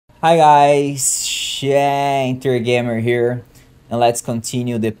Hi guys, Shinter Gamer here, and let's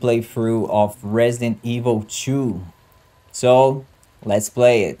continue the playthrough of Resident Evil 2. So, let's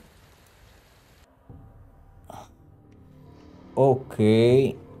play it.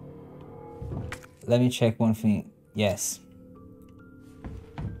 Okay, let me check one thing. Yes.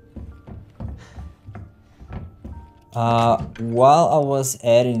 While I was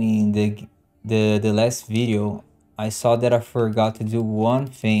editing the last video, I saw that I forgot to do one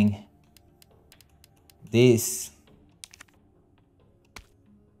thing. This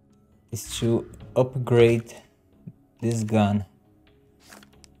is to upgrade this gun.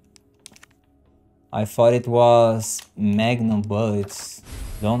 I thought it was Magnum bullets.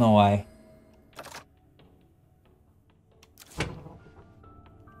 Don't know why.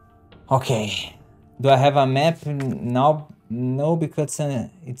 Okay. Do I have a map now? No, because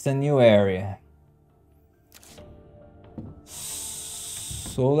it's a new area.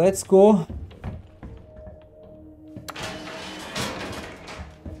 So let's go.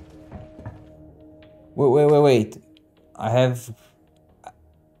 Wait. I have...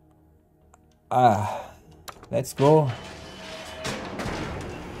 let's go.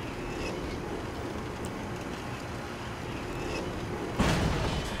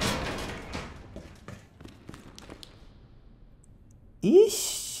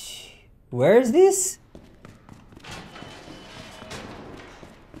 Eesh. Where is this?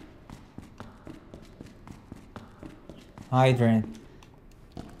 Hydrant.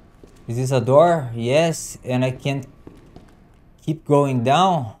 Is this a door? Yes, and I can't keep going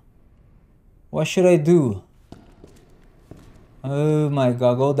down. What should I do? Oh my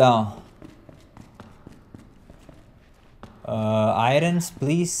god, go down. Items,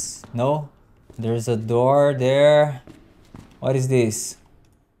 please. No. There's a door there. What is this?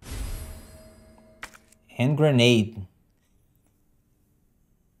 Hand grenade.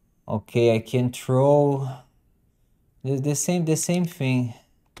 Okay, I can throw the same thing.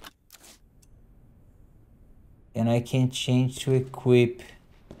 And I can change to equip.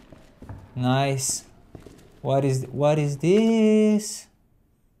 Nice. What is this?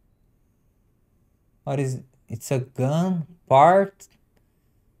 What is it's a gun part?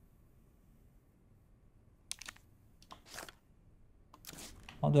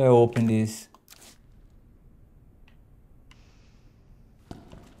 How do I open this?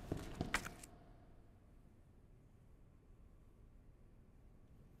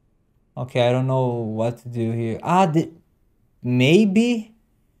 Okay, I don't know what to do here. Maybe?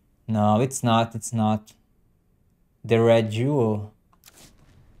 No, it's not. It's not. The red jewel.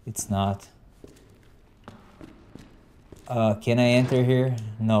 It's not. Can I enter here?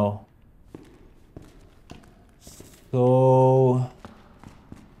 No. So...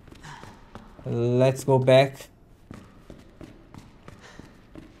 let's go back.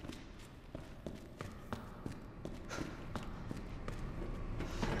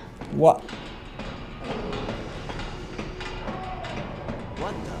 What?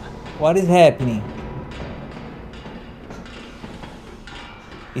 What is happening?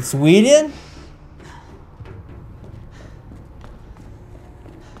 It's William?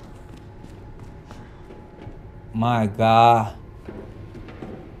 My god.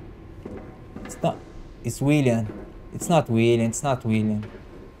 It's William. It's not William. It's not William.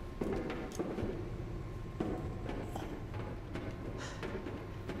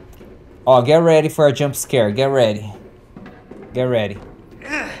 Oh, get ready for a jump scare. Get ready. Get ready.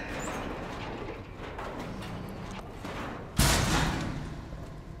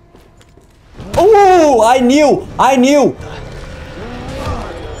 Oh, I knew.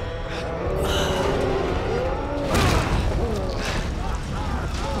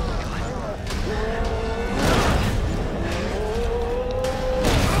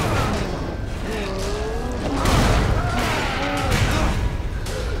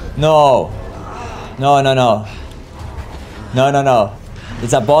 No.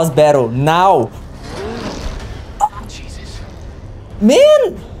 It's a boss battle now. Jesus.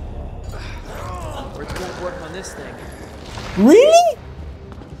 Man! We're gonna work on this thing. Really?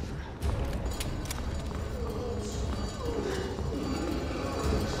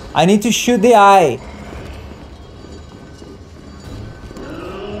 I need to shoot the eye.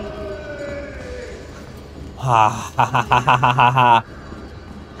 Ha ha ha ha ha ha ha.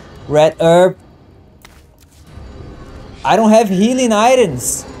 Red herb. I don't have healing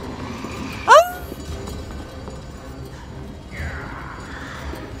items. Ah!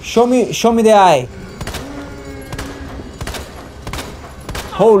 Show me the eye.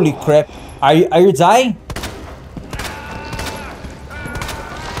 Holy crap. Are you dying?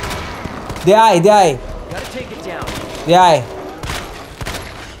 The eye. Gotta take it down. The eye.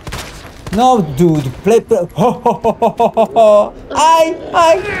 No, dude, play. Ho, ho, ho, ho, ho, ho, ho. I.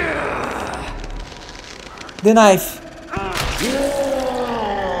 The knife.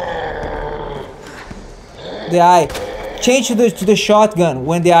 The eye. Change to the shotgun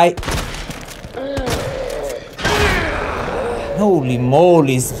when the eye. Holy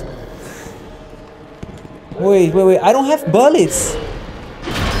moly's. Wait. I don't have bullets.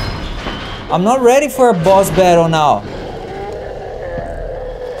 I'm not ready for a boss battle now.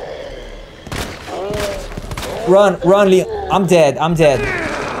 Run, Leon. I'm dead.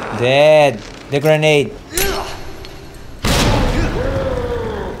 Dead. The grenade.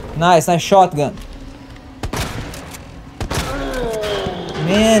 Nice shotgun.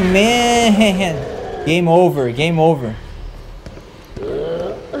 Man. Game over.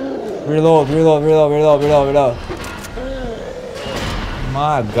 Reload.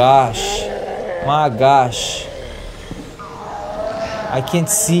 My gosh. I can't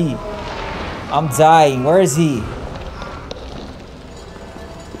see. I'm dying. Where is he?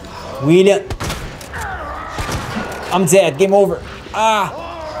 William. I'm dead. Game over. Ah.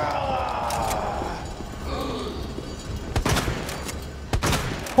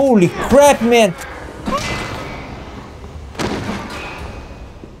 Holy crap, man.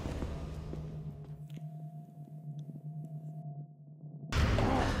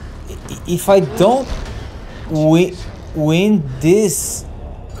 If I don't win this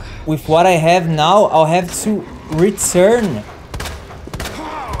with what I have now, I'll have to return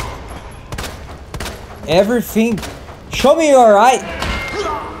everything. Show me your eye.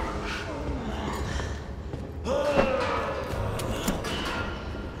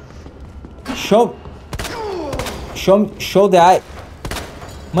 Show the eye.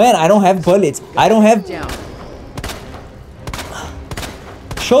 Man, I don't have bullets. I don't have.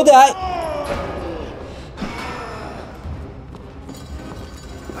 Show the eye.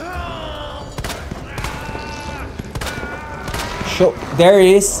 Show. There it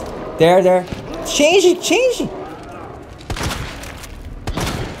is. There. Change it.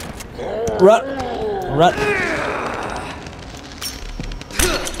 Run.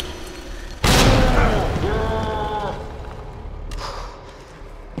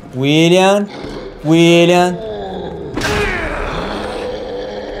 William.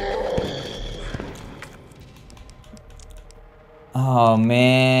 Oh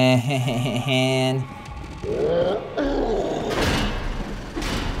man.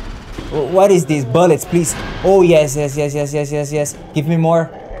 What is this? Bullets, please. Oh yes. Give me more.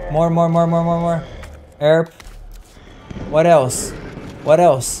 Herb. What else?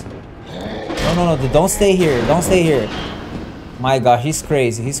 No. Don't stay here. My gosh, he's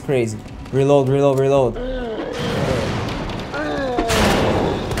crazy. Reload.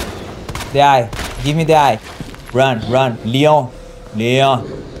 The eye. Give me the eye. Run. Leon.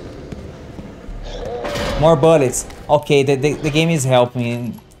 More bullets. Okay, the game is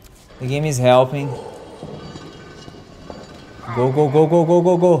helping.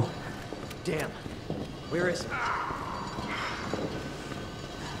 Go. Damn. Where is he?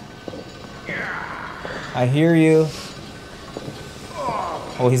 I hear you.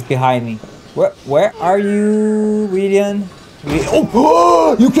 Oh, he's behind me. Where are you, William?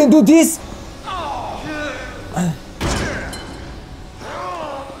 Oh, you can do this.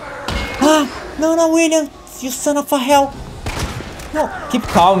 No, William, you son of a hell. No, keep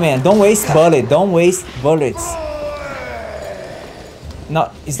calm, man. Don't waste bullets.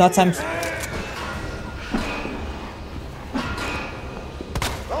 No, it's not time.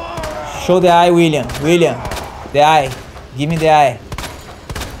 Show the eye, William. The eye. Give me the eye.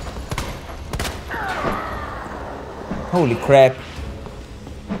 Holy crap.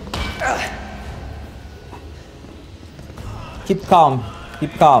 Keep calm.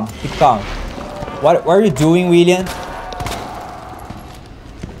 What are you doing, William?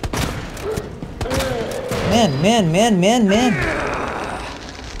 Man.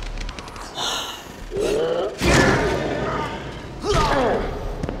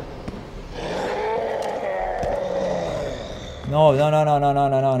 No.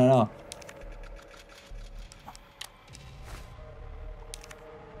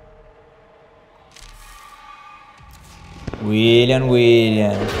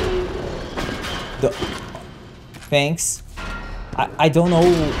 William. Thanks. I don't know.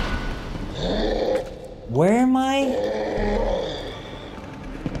 Where am I?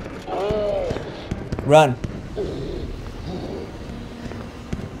 Run.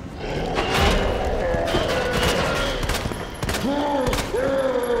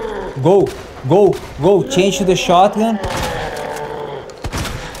 Go. Change to the shotgun.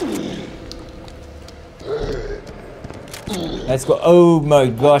 Let's go. Oh my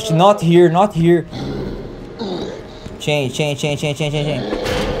gosh, not here, not here. Change.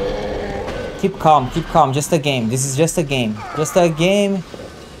 Keep calm, just a game. This is just a game. Just a game.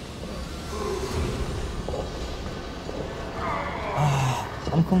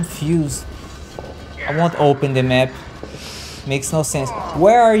 I'm confused. I won't open the map. Makes no sense.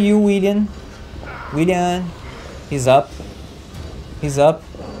 Where are you, William? William. He's up. He's up.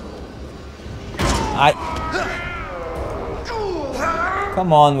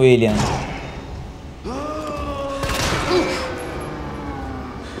 Come on, William.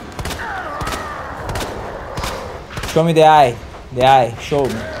 Show me the eye. The eye. Show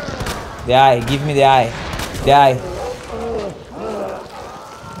me. The eye. Give me the eye. The eye.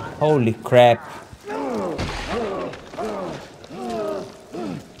 Holy crap.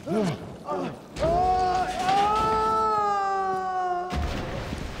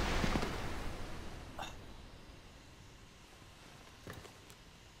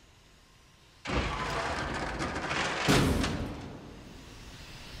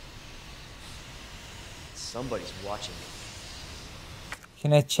 Somebody's watching me.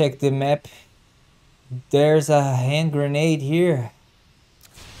 Can I check the map? There's a hand grenade here.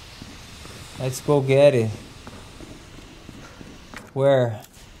 Let's go get it. Where?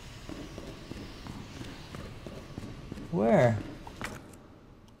 Where?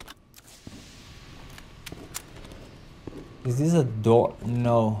 Is this a door?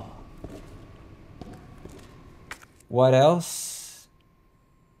 No. What else?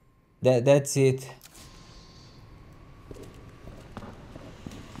 That's it.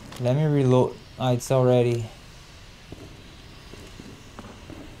 Let me reload. Ah, it's already.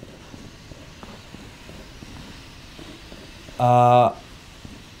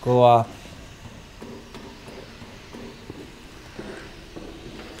 Go up.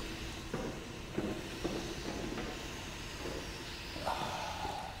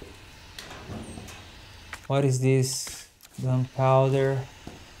 What is this? Gunpowder.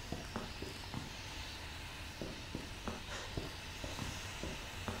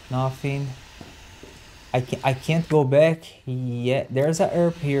 Nothing. I can't go back yet. There's a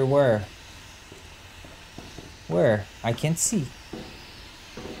herb here. Where? Where? I can't see.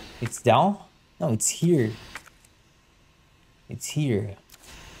 It's down? No, it's here. It's here.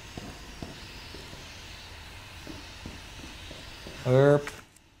 Herb.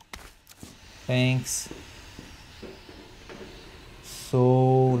 Thanks.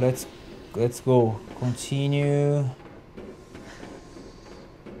 So let's go. Continue.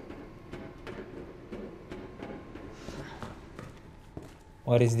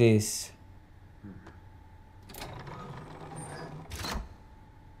 What is this?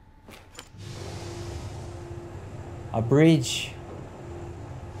 A bridge.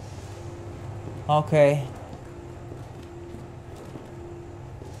 Okay.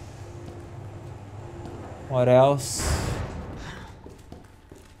 What else?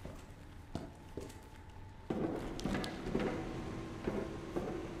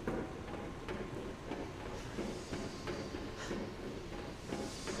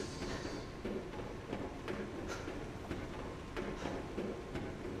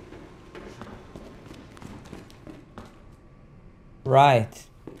 Right.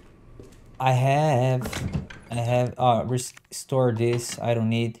 I have restore this. I don't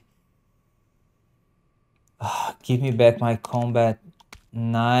need. Give me back my combat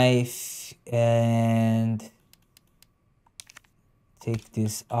knife and take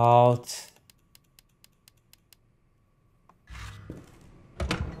this out.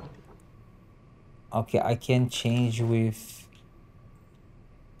 Okay, I can change with.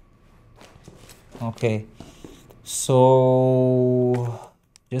 Okay. So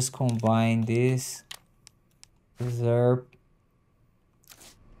just combine this herb.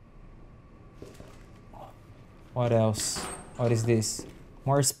 What else? What is this?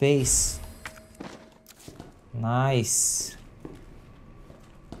 More space. Nice.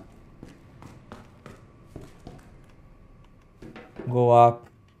 Go up.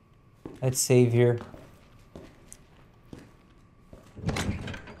 Let's save here.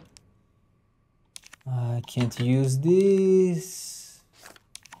 I can't use this.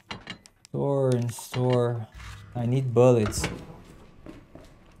 Store and store. I need bullets.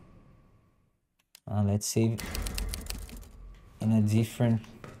 Let's save in a different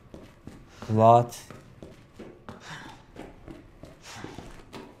lot.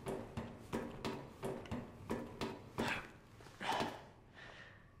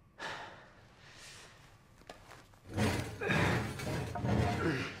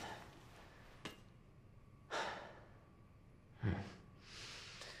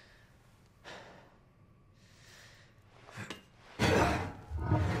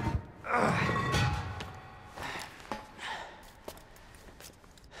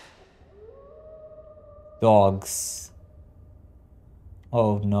 Dogs.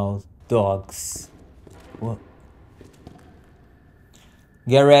 Oh no, dogs. What?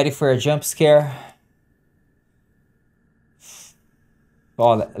 Get ready for a jump scare.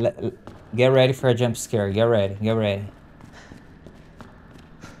 Oh, get ready for a jump scare. Get ready. Get ready.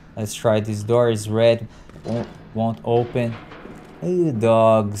 Let's try. This door is red. Won't open. Ooh,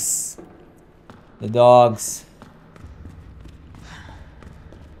 dogs. The dogs.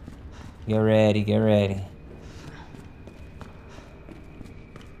 Get ready. Get ready.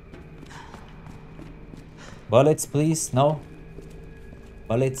 Bullets, please. No.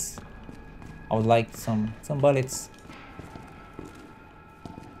 Bullets. I would like some bullets.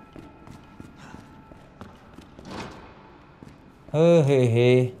 Oh, hey,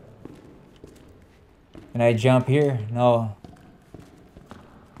 hey. Can I jump here? No.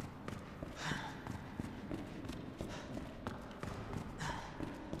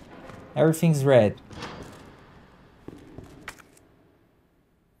 Everything's red.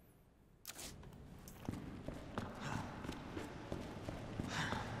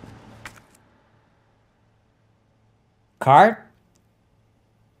 Card?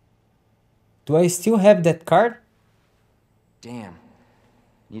 Do I still have that card? Damn.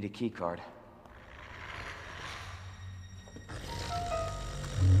 Need a key card.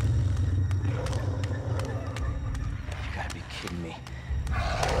 You gotta be kidding me.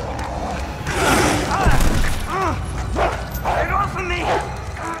 Get off of me!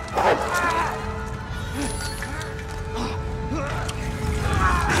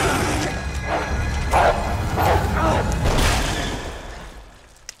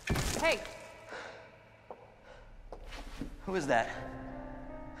 Hey! Who is that?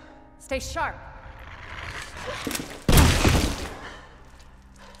 Stay sharp.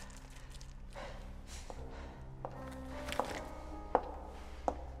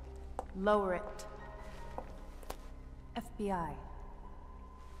 Lower it. FBI.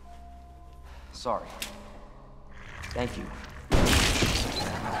 Sorry. Thank you.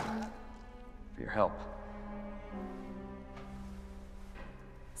 For your help.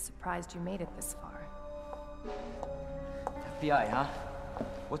 Surprised you made it this far. FBI, huh?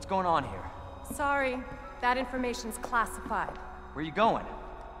 What's going on here? Sorry, that information's classified. Where you going?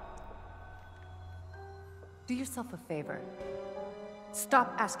 Do yourself a favor.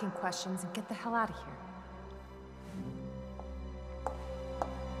 Stop asking questions and get the hell out of here.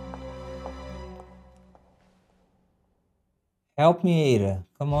 Help me, Ada.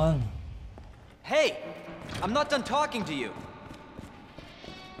 Come on. Hey! I'm not done talking to you!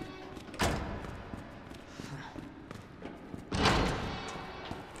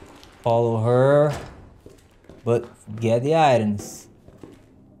 Follow her, but get the items.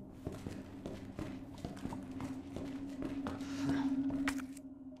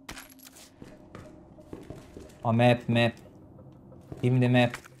 Oh, map. Give me the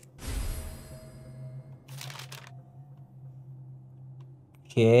map.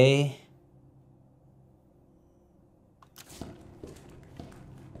 Okay.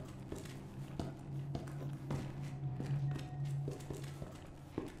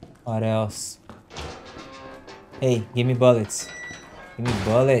 What else? Hey, give me bullets. Give me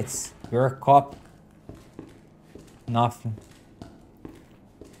bullets. You're a cop. Nothing.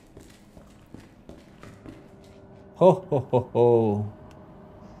 Ho ho ho ho.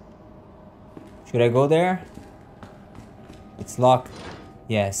 Should I go there? It's locked.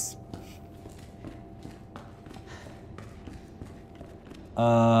 Yes.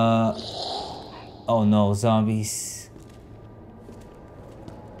 Oh no, zombies.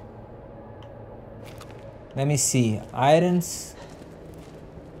 Let me see. Items.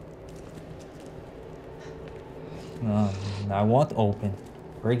 No, I won't open.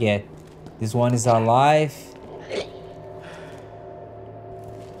 Forget. This one is alive.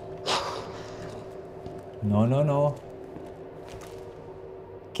 No.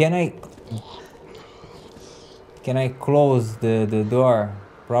 Can I close the door?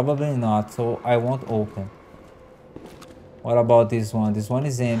 Probably not, so I won't open. What about this one? This one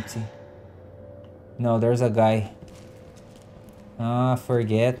is empty. No, there's a guy. Ah,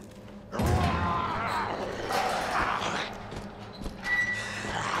 forget.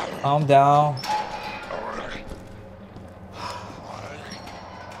 Calm down.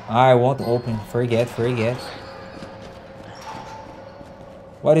 I won't open. Forget.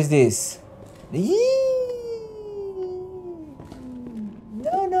 What is this?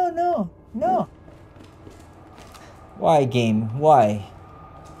 No. Why, game? Why?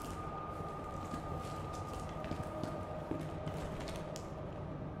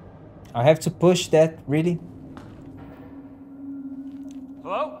 I have to push that, really?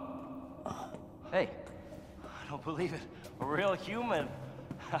 Hello? Hey, believe it. A real human.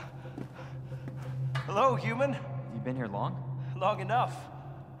 Hello, human. You been here long? Long enough.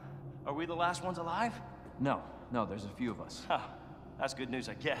 Are we the last ones alive? No, there's a few of us. Huh. That's good news,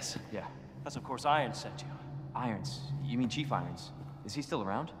 I guess. Yeah. That's of course Iron sent you. Irons? You mean Chief Irons? Is he still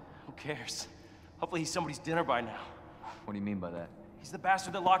around? Who cares? Hopefully he's somebody's dinner by now. What do you mean by that? He's the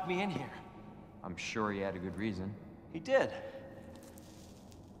bastard that locked me in here. I'm sure he had a good reason. He did.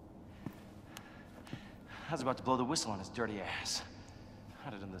 I was about to blow the whistle on his dirty ass.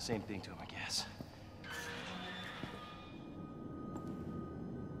 I'd have done the same thing to him, I guess.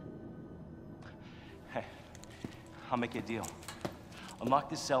 Hey, I'll make you a deal. Unlock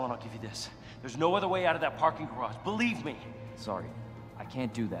this cell and I'll give you this. There's no other way out of that parking garage, believe me. Sorry, I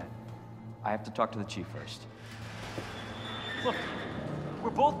can't do that. I have to talk to the chief first. Look, we're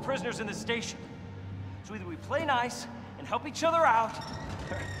both prisoners in this station. So either we play nice and help each other out,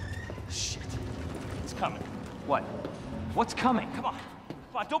 or... Shit. It's coming. What? What's coming? Come on,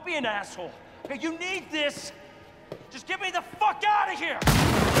 don't be an asshole. Okay, you need this. Just get me the fuck out of here!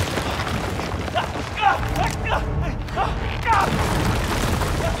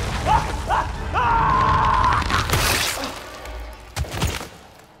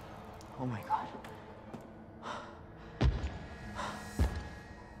 Oh my god.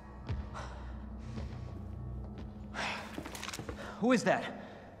 Who is that?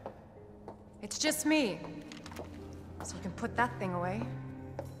 It's just me. So you can put that thing away.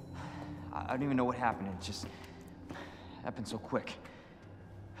 I don't even know what happened. It just happened so quick.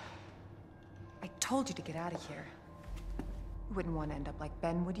 I told you to get out of here. You wouldn't want to end up like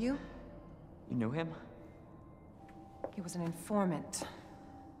Ben, would you? You knew him? He was an informant.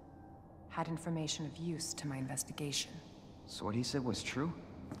 Had information of use to my investigation. So what he said was true?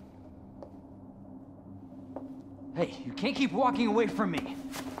 Hey, you can't keep walking away from me!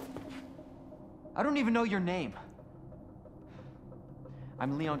 I don't even know your name.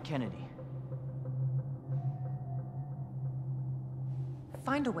 I'm Leon Kennedy.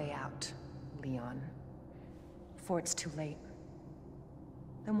 Find a way out, Leon. Before it's too late.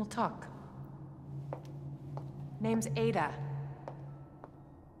 Then we'll talk. Name's Ada.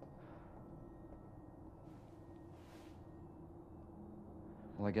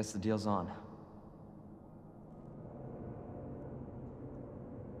 Well, I guess the deal's on.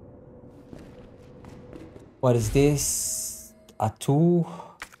 What is this? A tool?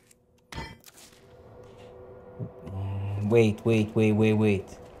 Wait.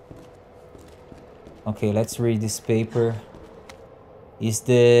 Okay, let's read this paper. It's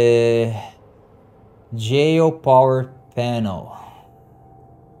the jail power panel.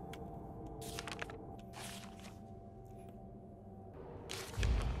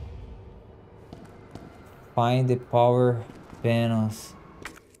 Find the power panels.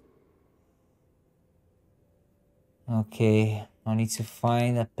 Okay, I need to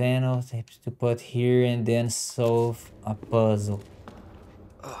find a panel to put here and then solve a puzzle.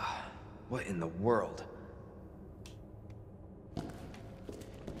 What in the world?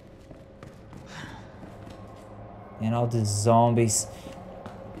 And all the zombies.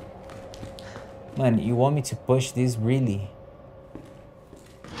 Man, you want me to push this really?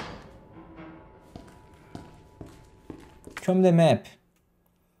 Show me the map.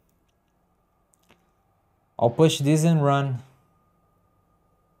 I'll push this and run.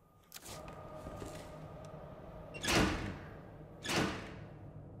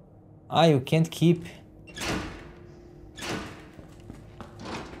 Ah, you can't keep.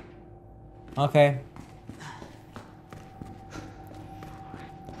 Okay.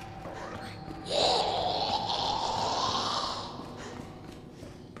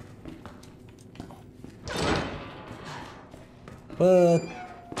 But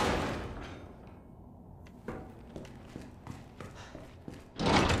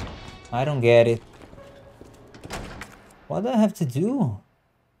I don't get it. What do I have to do?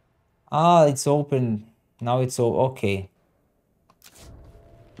 Ah, it's open. Now it's all okay.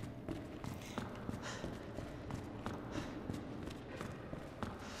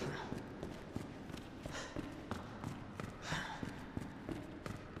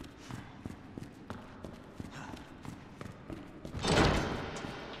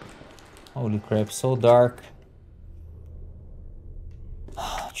 Holy crap, so dark.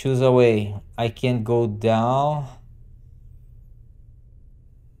 Choose a way. I can't go down.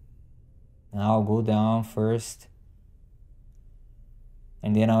 I'll go down first.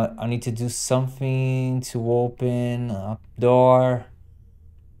 And then I need to do something to open up door.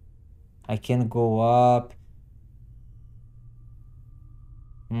 I can't go up.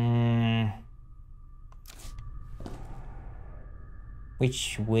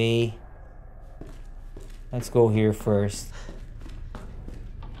 Which way? Let's go here first.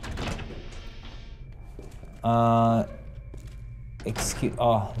 Excuse.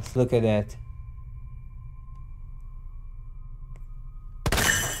 Oh, let's look at that.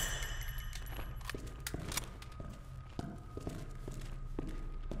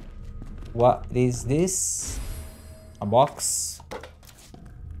 What is this? A box.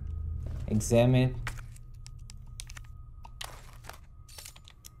 Examine.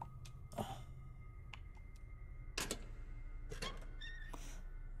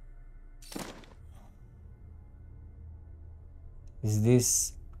 Is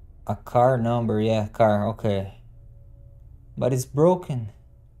this a car number? Yeah, car. Okay. But it's broken.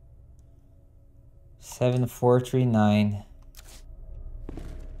 7439.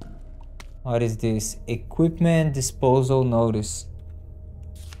 What is this? Equipment disposal notice.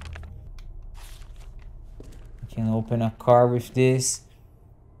 You can open a car with this.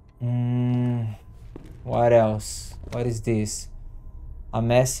 What else? What is this? A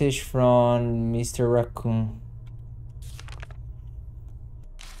message from Mr. Raccoon.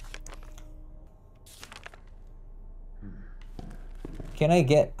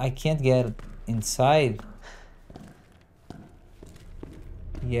 I can't get inside.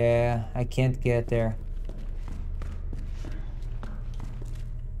 Yeah, I can't get there.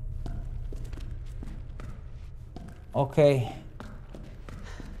 Okay.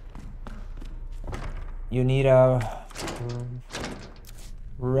 You need a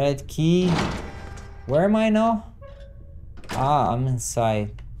red key. Where am I now? Ah, I'm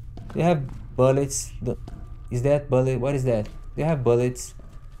inside. Do you have bullets? Is that bullet? What is that? Do you have bullets?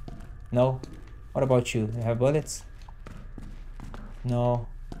 No. What about you? Do you have bullets? No.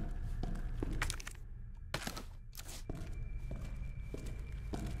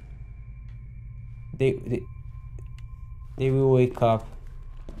 They will wake up.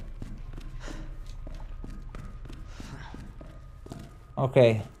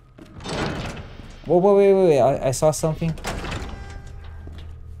 Okay. Whoa, wait. I saw something.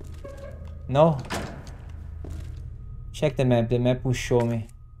 No. Check the map. The map will show me.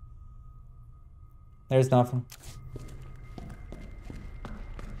 There's nothing.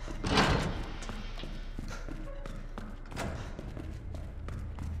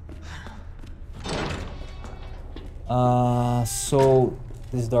 So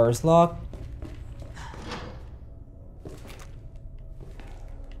this door is locked.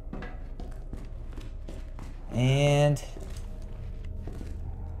 And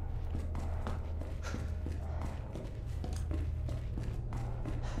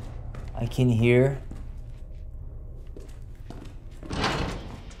I can hear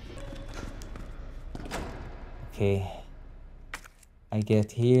okay. I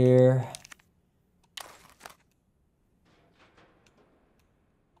get here.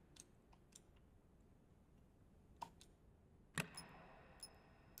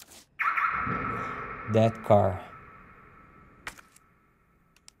 That car.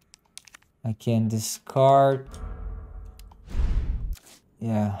 I can discard.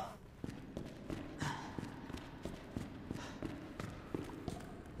 Yeah.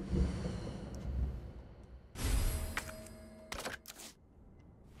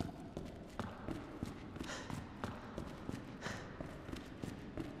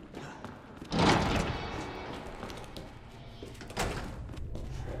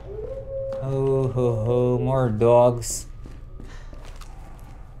 Oh, more dogs.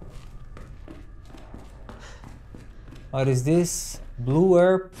 What is this? Blue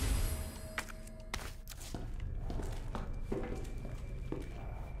herb?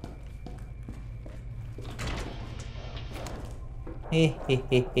 Get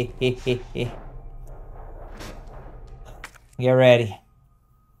ready.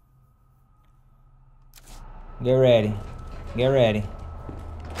 Get ready. Get ready.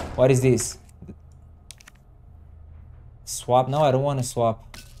 What is this? Swap? No, I don't want to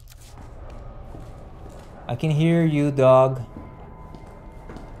swap. I can hear you, dog.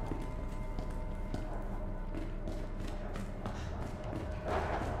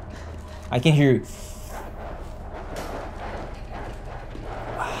 I can hear you.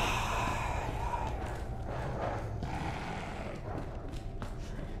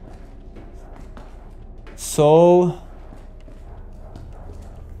 So,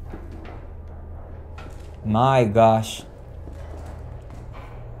 my gosh.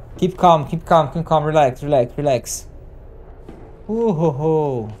 Keep calm, relax. Ooh ho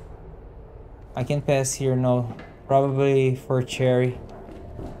ho. I can pass here, no. Probably for Cherry.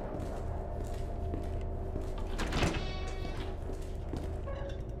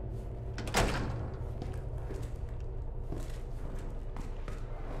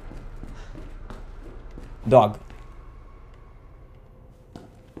 Dog.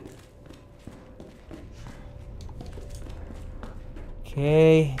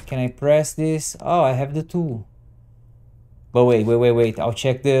 Okay, can I press this? Oh, I have the tool. But wait. I'll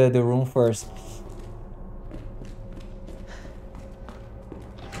check the room first.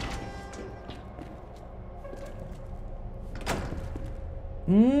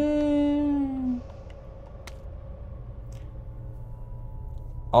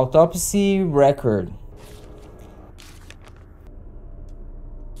 Autopsy record.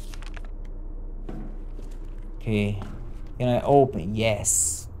 Okay, can I open?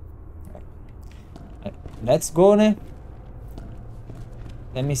 Yes. Let's go now.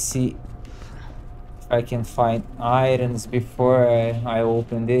 Let me see if I can find items before I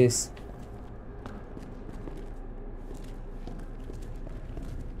open this.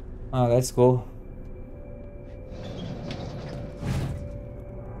 Let's go.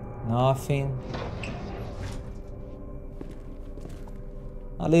 Nothing.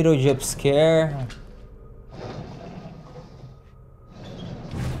 A little jump scare.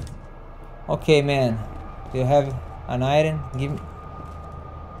 Okay, man. Do you have an item? Give me.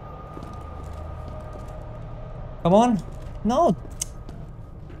 Come on. No.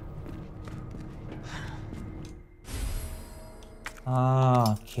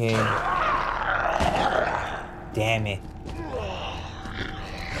 Okay. Damn it.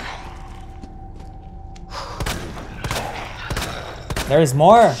 There's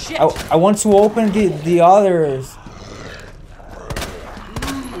more. I want to open the others.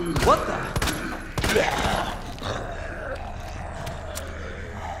 What the?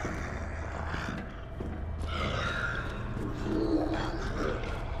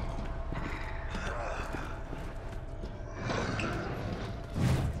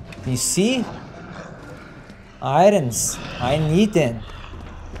 You see? Items. I need them.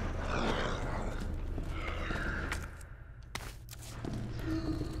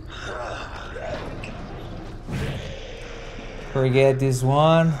 Forget this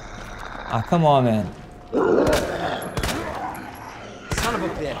one. Come on, man. Son of a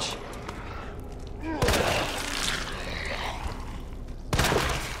bitch.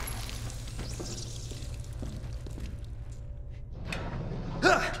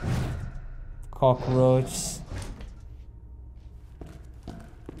 Cockroach.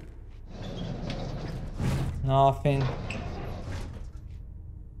 Nothing.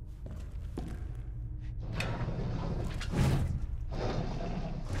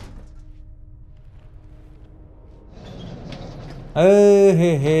 Oh,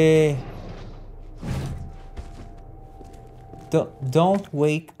 hey. Don't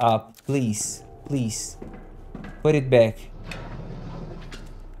wake up, please. Please. Put it back.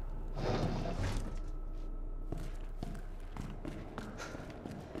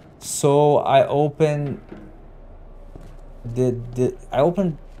 So I opened I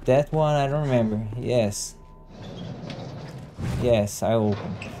opened that one. I don't remember. Yes, I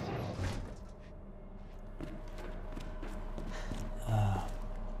opened.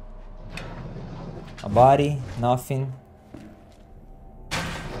 A body, nothing.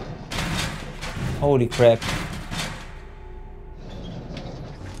 Holy crap.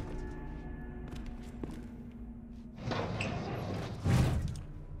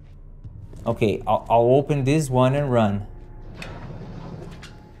 Okay, I'll open this one and run.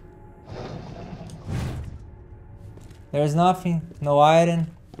 There's nothing, no item.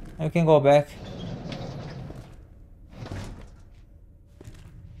 I can go back.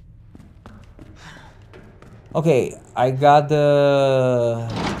 Okay, I got the...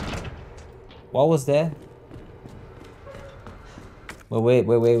 What was that?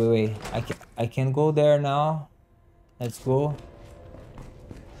 Wait. I can go there now. Let's go.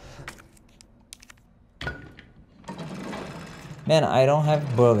 Man, I don't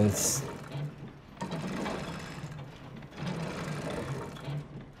have bullets.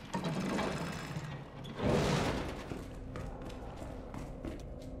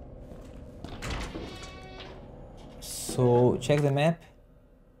 So, check the map.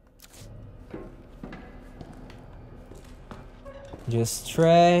 Just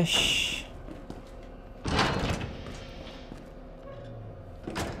trash.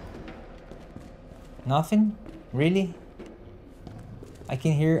 Nothing? Really? I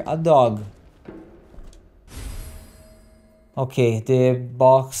can hear a dog. Okay, the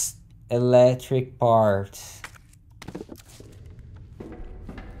box electric part.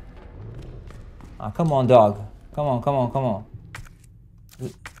 Come on, dog. Come on.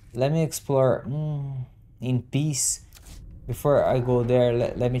 Let me explore in peace. Before I go there,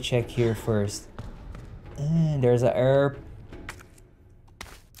 let me check here first. There's a herb.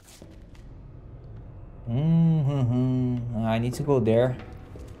 I need to go there.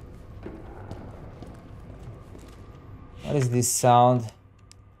 What is this sound?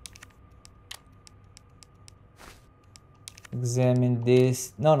 Examine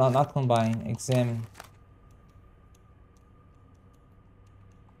this. No, not combine. Examine.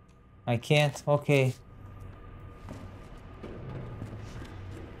 I can't. Okay.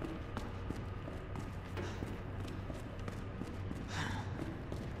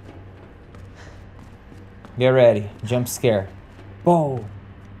 Get ready. Jump scare. Whoa.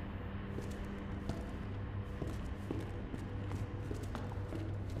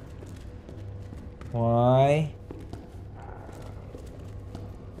 Why?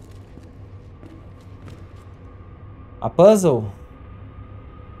 A puzzle?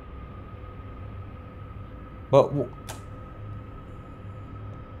 But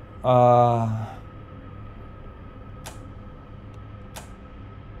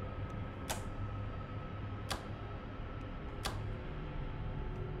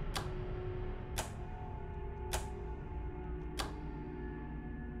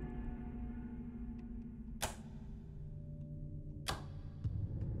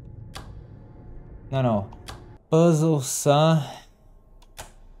no. Puzzle, son.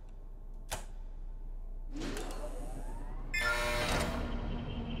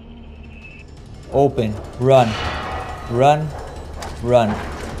 Open. Run. Run. Run.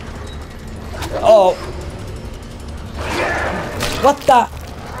 Oh! What the?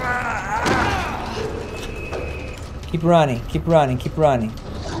 Keep running. Keep running. Keep running.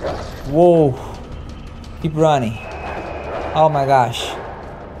 Whoa. Keep running. Oh my gosh.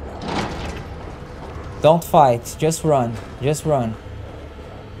 Don't fight. Just run. Just run.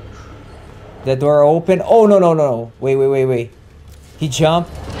 The door open. Oh, no. Wait. He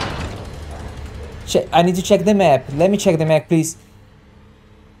jumped. I need to check the map. Let me check the map, please.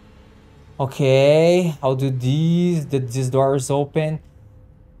 Okay. I'll do these. This door is open.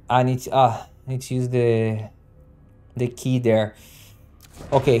 I need to use the key there.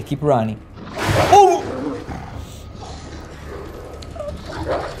 Okay, keep running. Oh!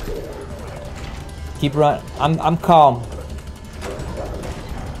 Keep running. I'm calm.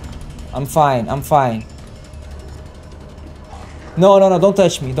 I'm fine. No, don't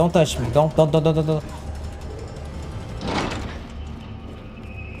touch me. Don't touch me. Don't.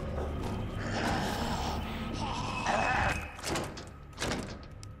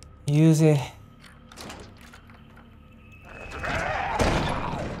 Use it.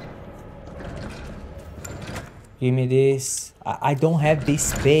 Give me this. I don't have this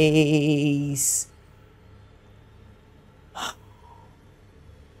space.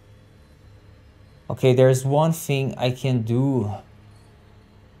 Okay, there's one thing I can do.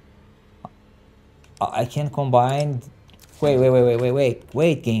 I can combine.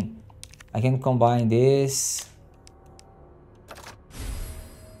 Wait, game. I can combine this.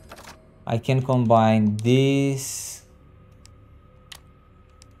 I can combine this.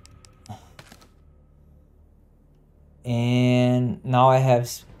 And now I have.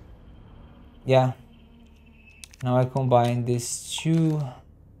 Yeah. Now I combine these two.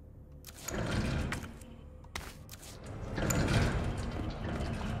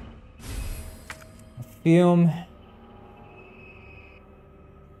 Film.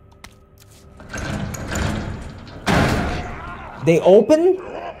 They open?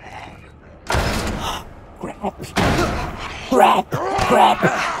 Crap.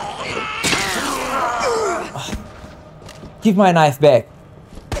 Give my knife back.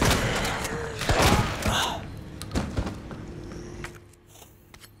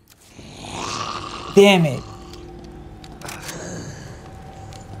 Damn it.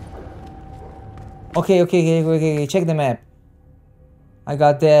 Okay. Check the map. I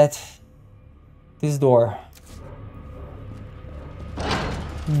got that. This door.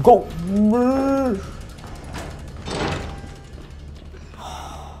 Go.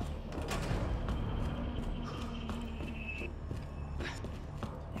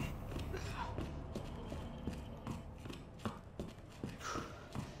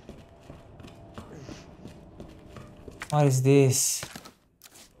 What is this?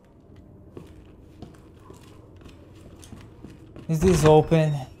 Is this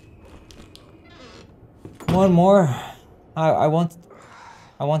open? One more. I won't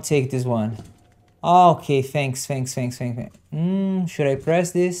take this one. Okay, thanks. Should I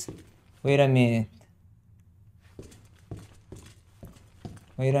press this? Wait a minute.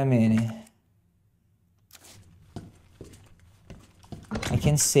 I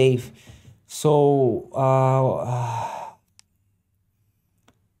can save. So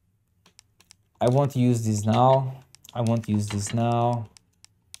I won't use this now.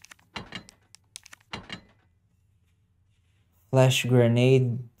 Flash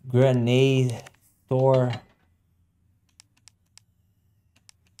grenade. Grenade store.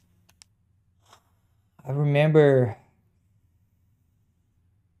 I remember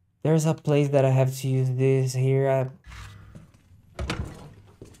there's a place that I have to use this here.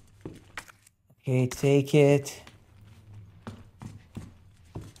 Okay, take it.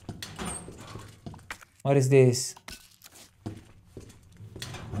 What is this?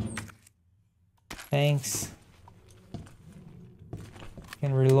 Thanks.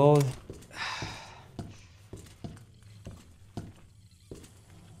 Can reload.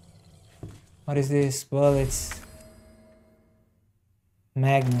 What is this? Bullets.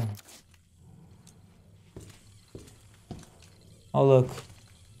 Magnum. Oh, look.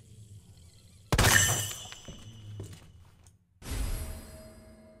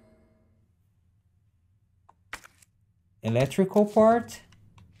 Electrical part?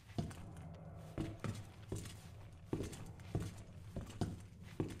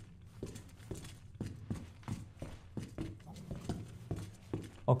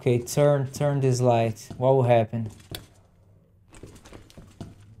 Okay, turn this light. What will happen?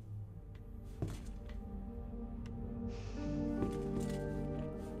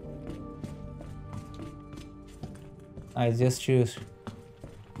 I just choose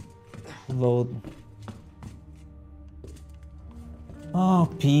load. Oh,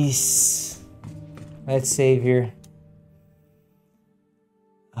 peace. Let's save here.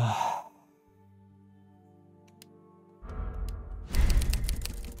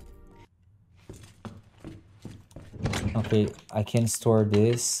 Okay, I can store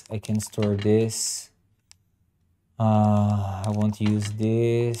this. I can store this. I want to use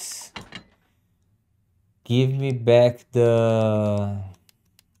this. Give me back the...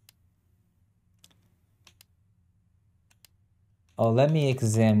 Oh, let me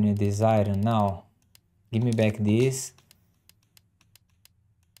examine this item now. Give me back this.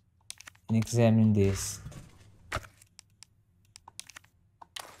 And examine this.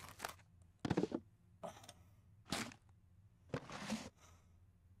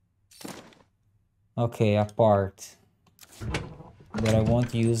 Okay, a part that I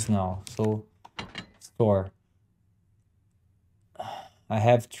won't use now. So, store. I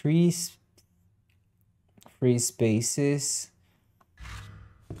have three free spaces.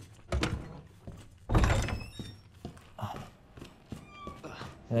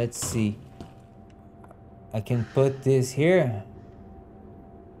 Let's see. I can put this here.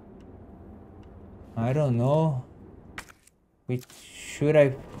 I don't know. Which should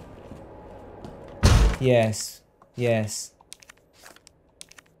I? Yes. Yes.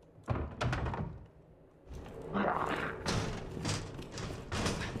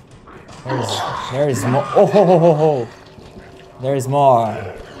 There's more. Oh, ho, ho, ho, ho. There's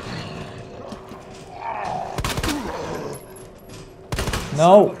more.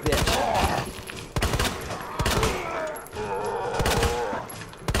 No.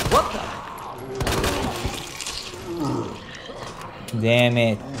 What the? Damn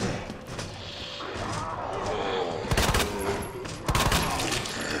it.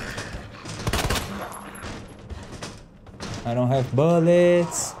 I don't have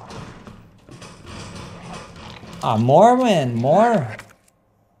bullets. Ah, more, man, more.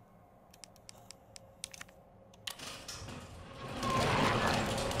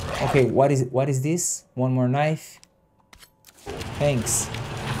 Okay, what is this? One more knife. Thanks.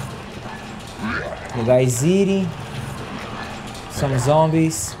 The guy's eating. Some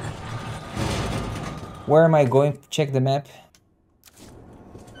zombies. Where am I going? Check the map.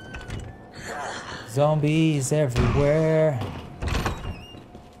 Zombies everywhere.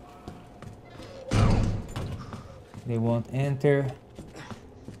 They won't enter.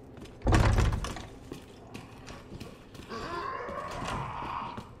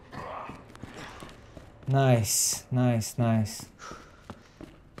 Nice, nice, nice.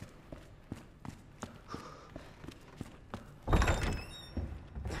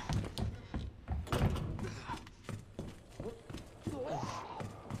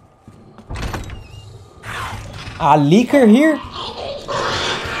 A leaker here?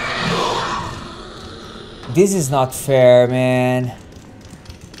 This is not fair, man.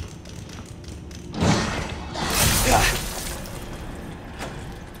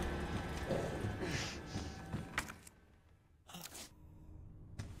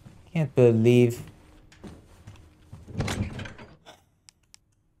 Can't believe.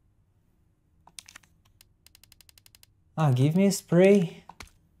 Ah, give me a spray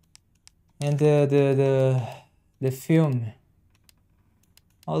and the film.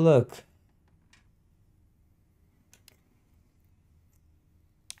 Oh, look.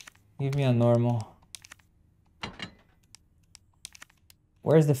 Give me a normal.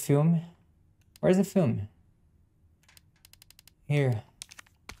 Where's the film? Where's the film? Here.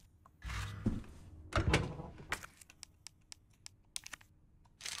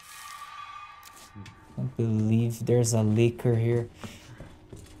 Can't believe there's a liquor here.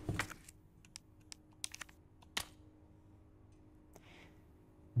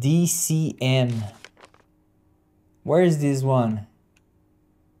 DCM. Where is this one?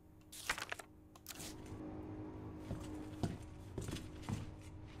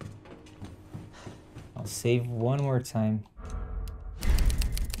 I'll save one more time.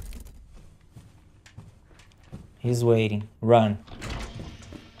 He's waiting. Run.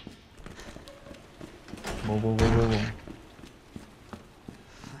 Whoa, whoa, whoa, whoa, whoa.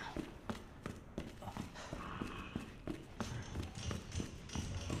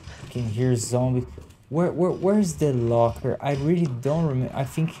 I can hear zombies. Where's the locker? I really don't remember. I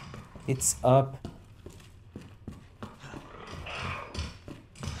think it's up.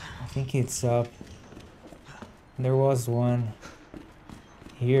 I think it's up. There was one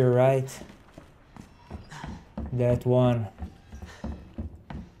here, right? That one.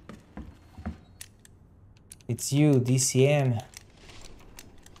 It's you, DCM.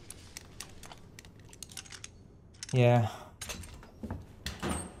 Yeah.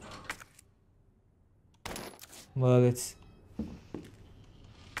 Well, it's...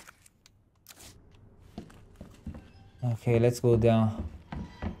 Okay, let's go down.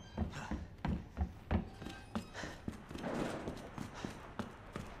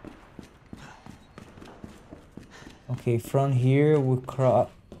 Okay, from here we cross.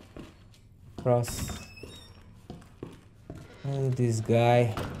 Oh, this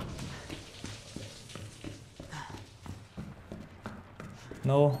guy.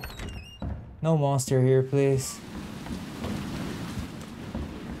 No monster here, please.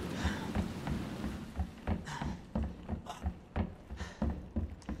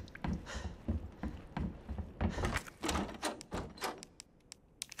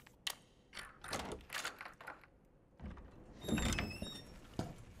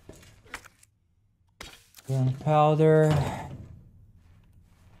 Gunpowder.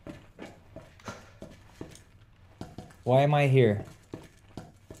 Why am I here?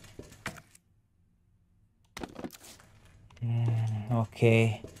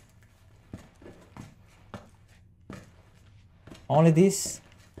 Okay. Only this?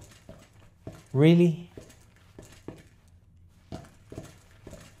 Really?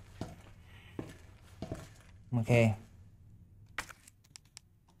 Okay.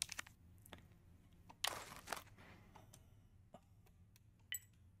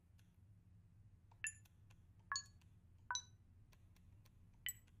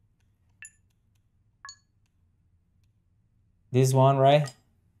 This one, right?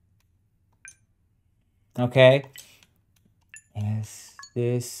 Okay. Yes,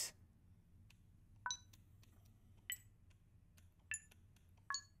 this.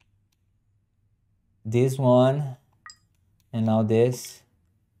 This one. And now this.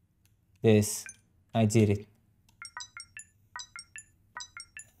 This. I did it.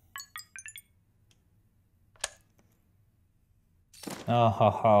 Oh, ho,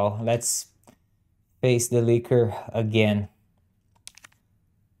 ho. Let's face the liquor again.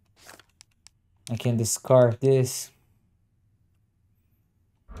 I can discard this.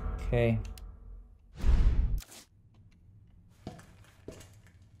 Okay.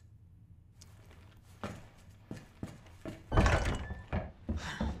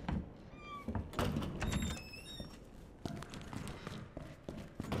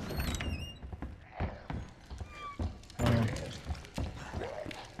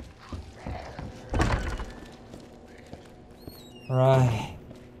 Right.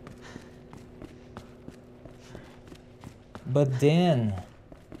 But then,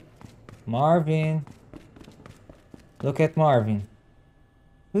 Marvin. Look at Marvin.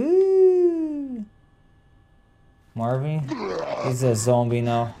 Woo! Marvin is a zombie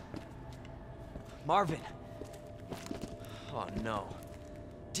now. Marvin. Oh no.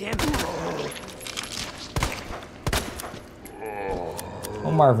 Damn it.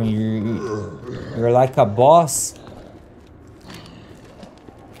 Oh, Marvin, you're like a boss.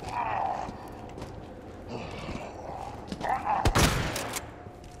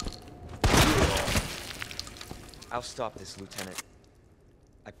 I'll stop this, Lieutenant.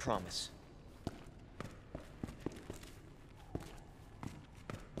 I promise.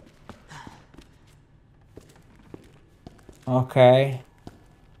 Okay.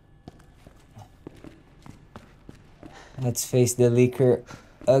 Let's face the liquor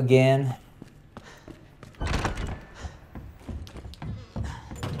again.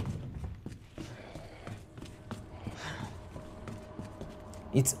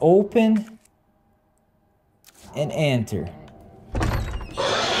 It's open and enter.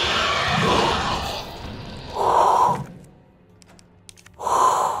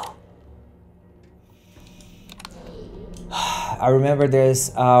 I remember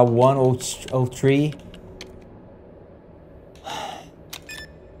there's 103.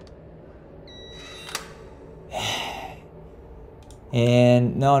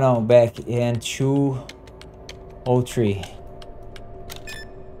 And no, back and 203.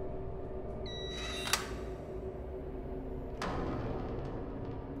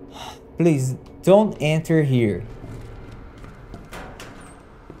 Please don't enter here.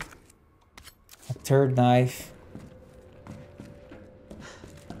 A third knife.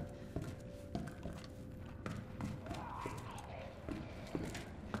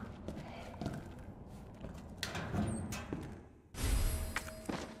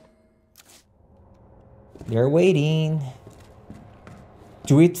 They're waiting.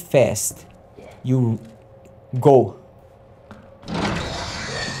 Do it fast. You go.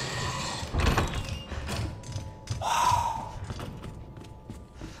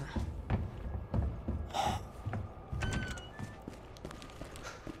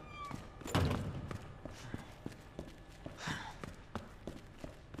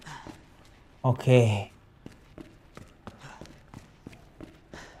 Okay.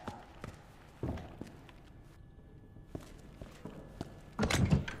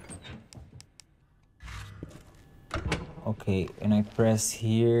 Okay, and I press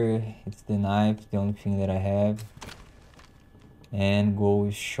here, it's the knife, the only thing that I have. And go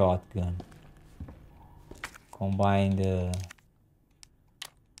with shotgun. Combine the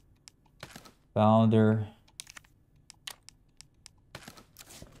powder.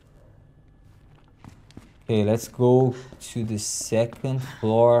 Okay, let's go to the second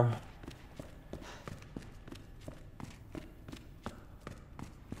floor.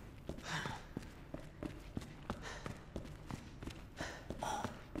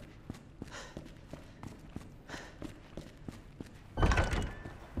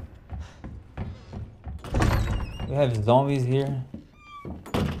 We have zombies here.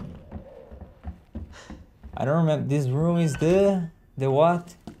 I don't remember. This room is the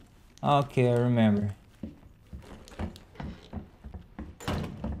what? Okay, I remember.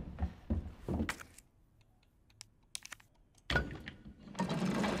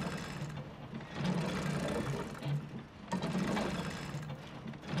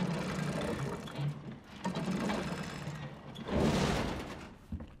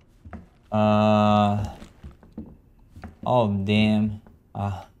 Oh damn.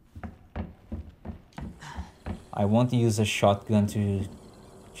 I want to use a shotgun to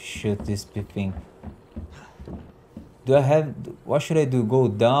shoot this thing. Do I have... What should I do? Go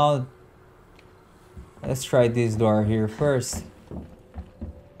down? Let's try this door here first.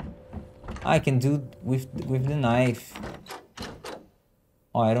 I can do with the knife.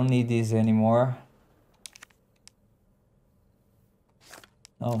 Oh, I don't need this anymore.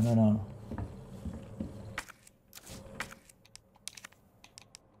 Oh, no.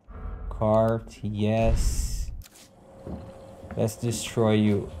 Cart, yes. Let's destroy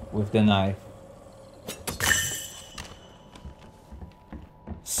you with the knife.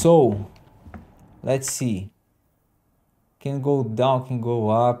 So, let's see. Can go down, can go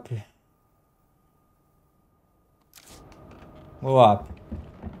up. Go up.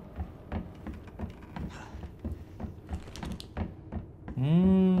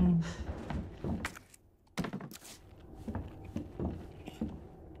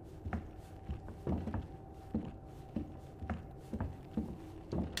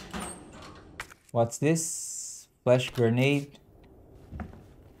 What's this? Flash grenade.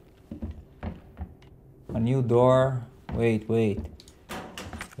 A new door. Wait.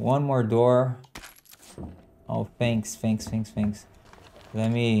 One more door. Oh, thanks.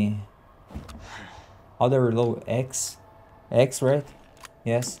 Let me... How do I reload? X? X, right?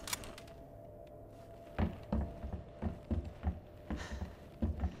 Yes.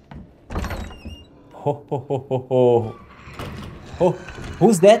 Ho. Oh,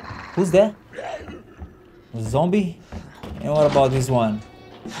 who's that? Zombie? And what about this one?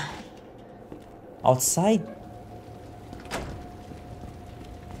 Outside?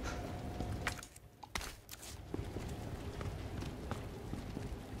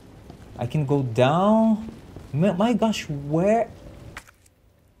 I can go down? My gosh, where?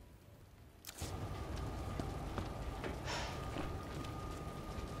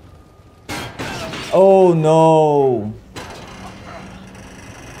 Oh no!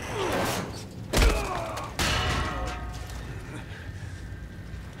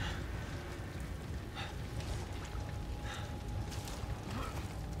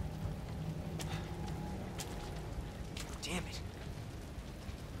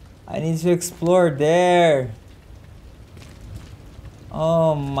 I need to explore there.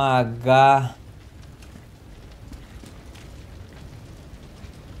 Oh my god.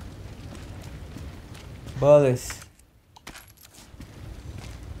 Bullets.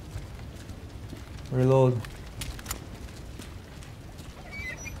 Reload.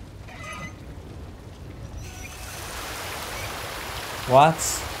 What?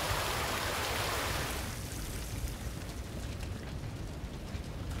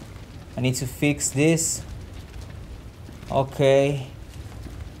 I need to fix this. Okay.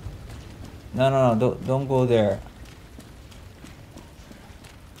 No, don't go there.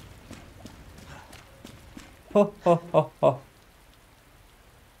 Ho ho ho ho.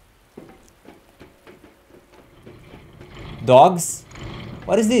 Dogs?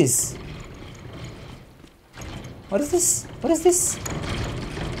 What is this? What is this? What is this?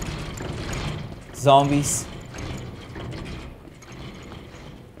 Zombies.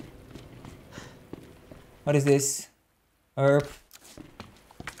 What is this? Herb.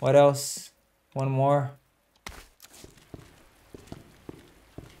 What else? One more.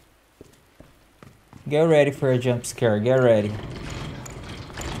 Get ready for a jump scare. Get ready.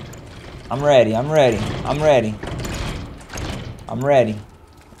 I'm ready. I'm ready. I'm ready. I'm ready.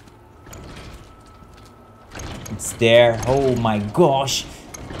 It's there. Oh my gosh.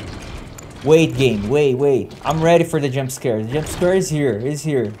 Wait, game. Wait. I'm ready for the jump scare. The jump scare is here. It's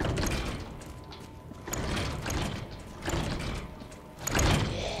here.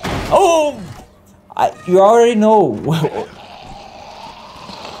 Oh! You already know. What?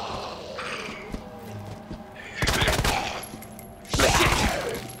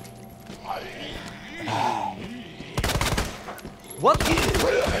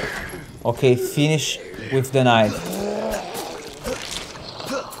 Okay, finish with the knife.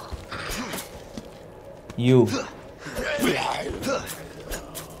 You.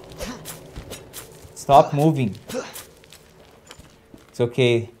 Stop moving. It's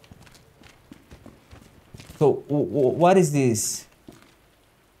okay. So, what is this?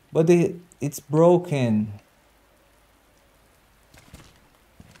 But it's broken.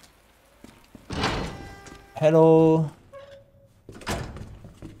 Hello.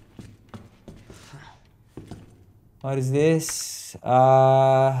 What is this?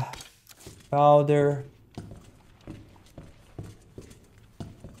 Powder.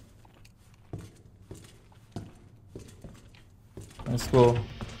 Let's go.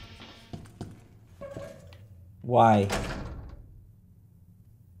 Why?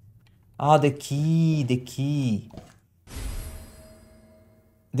 Ah, the key.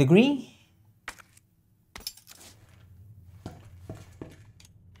 The green?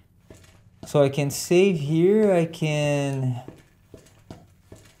 So I can save here, I can...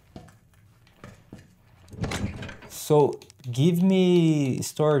 So, give me...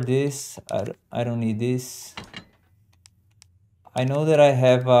 Store this. I don't need this. I know that I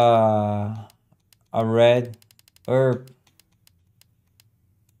have a red herb.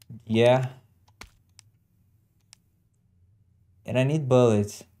 Yeah. And I need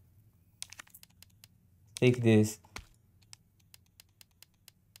bullets. Take this.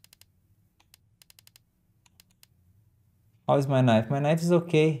 How is my knife? My knife is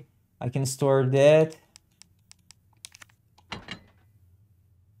okay. I can store that.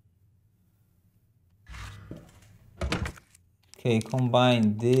 Okay,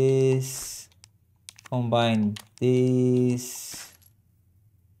 combine this. Combine this.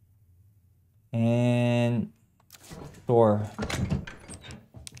 And store.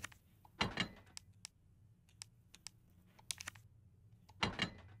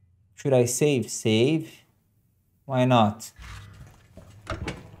 Should I save? Save. Why not?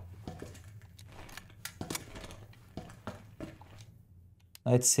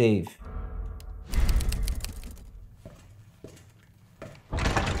 Let's save.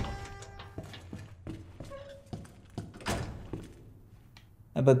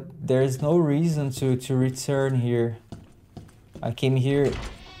 But there's no reason to return here. I came here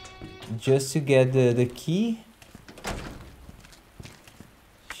just to get the key.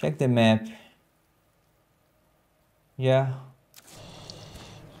 Check the map. Yeah.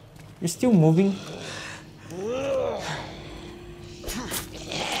 You're still moving.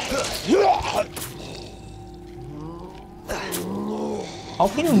 How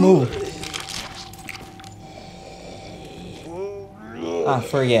can you move? Ah,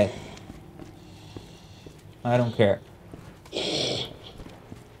 forget. I don't care.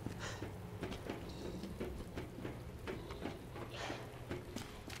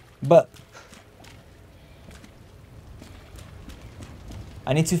 But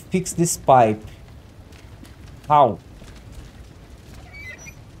I need to fix this pipe. How?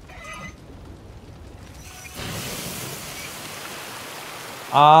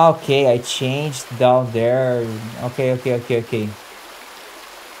 Ah, okay, I changed down there. Okay, okay, okay, okay.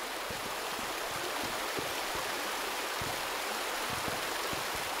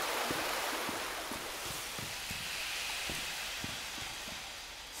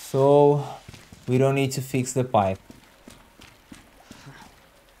 So, we don't need to fix the pipe.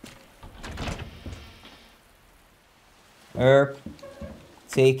 Herb,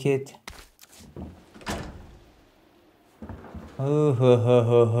 take it.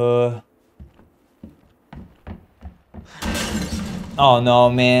 Oh no,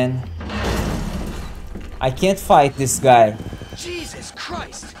 man. I can't fight this guy. Jesus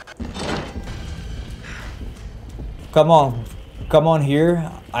Christ! Come on. Come on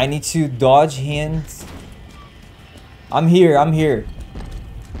here. I need to dodge him. I'm here, I'm here.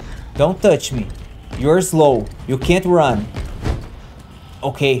 Don't touch me. You're slow. You can't run.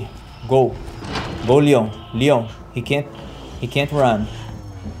 Okay, go. Go, Leon. Leon, he can't run.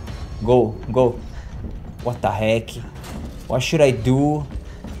 Go, go. What the heck? What should I do?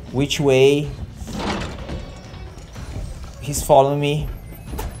 Which way? He's following me.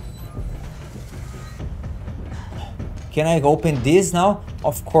 Can I open this now?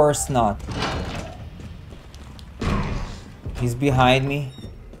 Of course not. He's behind me.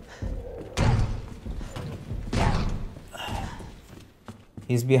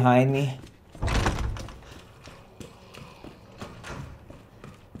 He's behind me.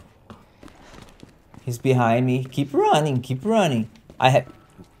 He's behind me. Keep running, keep running. I have...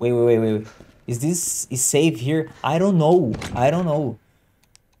 Wait. Is this safe here? I don't know. I don't know.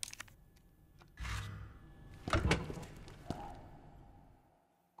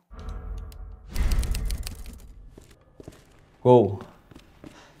 Go.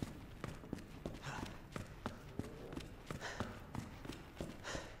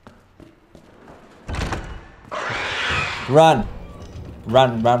 Run.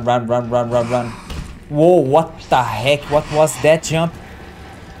 Run. Whoa, what the heck? What was that jump?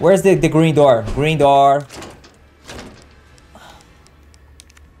 Where's the green door? Green door.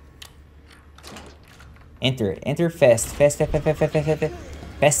 Enter fast. Fast.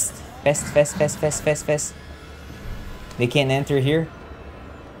 They can enter here.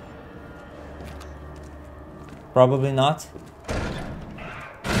 Probably not.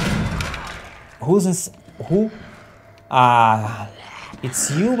 Who? Ah,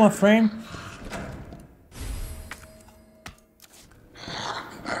 it's you, my friend.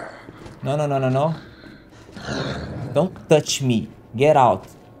 No. Don't touch me. Get out.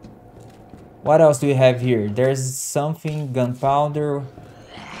 What else do we have here? There's something, gunpowder.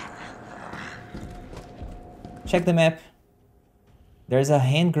 Check the map. There's a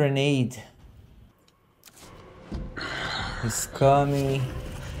hand grenade. He's coming.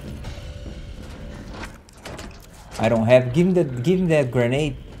 I don't have. Give him that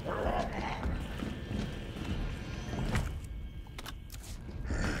grenade.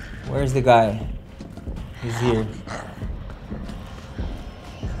 Where's the guy? He's here.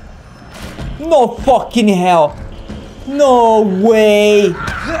 No fucking hell! No way!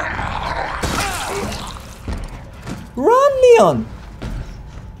 Run, Leon!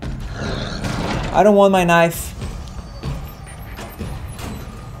 I don't want my knife.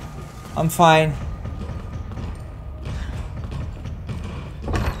 I'm fine.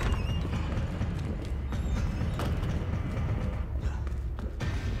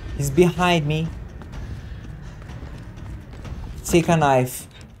 He's behind me. Take a knife.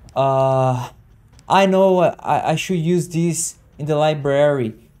 I know I should use this in the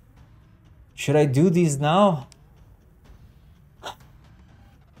library. Should I do this now?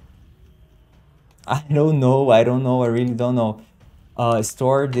 I don't know. I really don't know.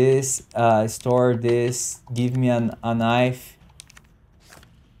 Store this. Give me a knife.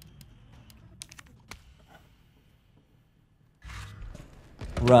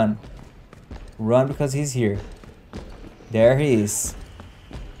 Run because he's here. There he is.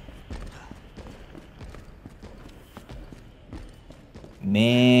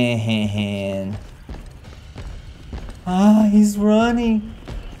 Man. Ah, he's running.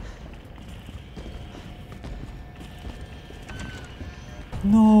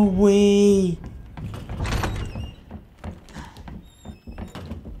 No way.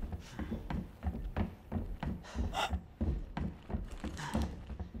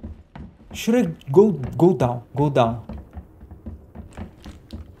 Should I go down? Go down.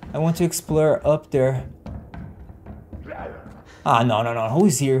 I want to explore up there. Ah, no.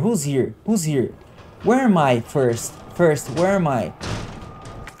 Who's here? Where am I first? Where am I?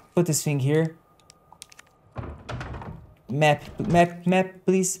 Put this thing here. Map,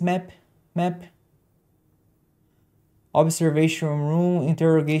 please, map. Observation room,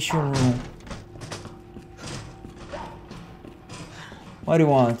 interrogation room. What do you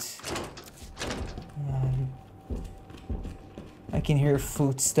want? I can hear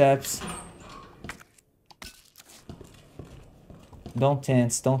footsteps. Don't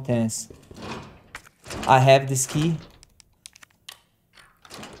tense, don't tense. I have this key.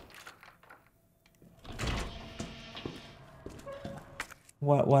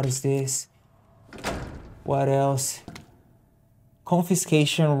 What is this? What else?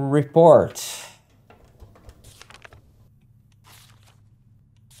 Confiscation report.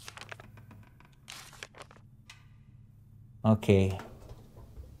 Okay.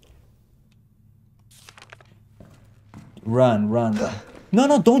 Run, run, run. No,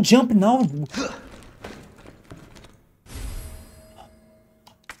 no, don't jump now.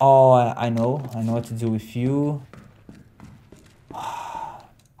 Oh, I know what to do with you.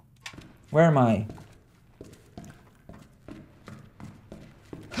 Where am I?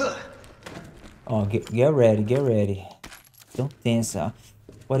 Oh, get ready, get ready. Don't dance.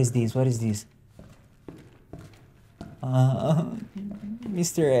 What is this? What is this?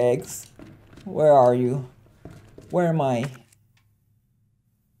 Mr. X, where are you? Where am I?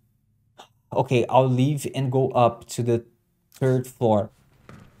 Okay, I'll leave and go up to the 3rd floor.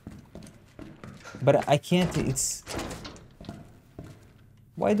 But I can't, it's...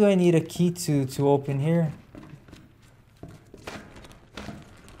 Why do I need a key to open here?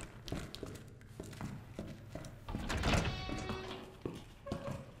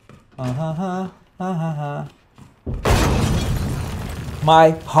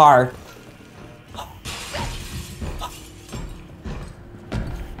 My heart.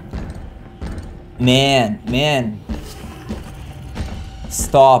 Man.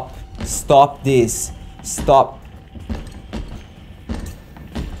 Stop this. Stop.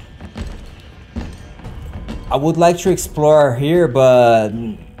 I would like to explore here, but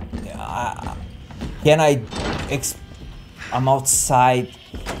can I? I'm outside.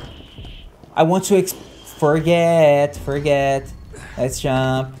 I want to forget. Let's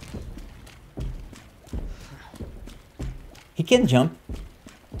jump. He can jump.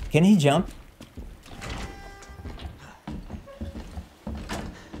 Can he jump?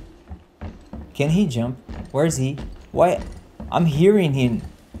 Can he jump? Where is he? Why? I'm hearing him.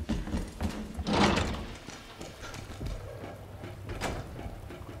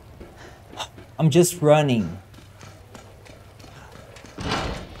 I'm just running.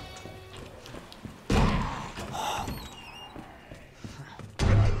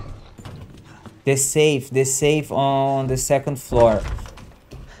 The safe on the 2nd floor.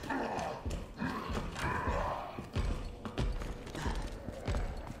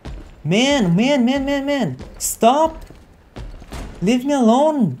 Man. Stop. Leave me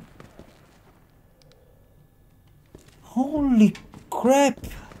alone. Holy crap.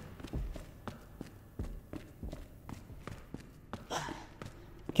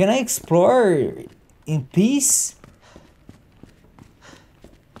 Can I explore in peace?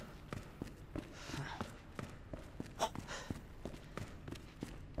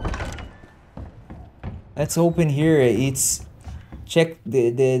 Let's open here. It's check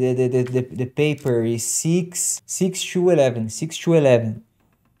the paper is 6 to 11. 6 to 11.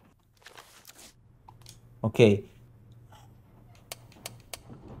 Okay.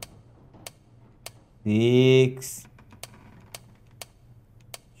 6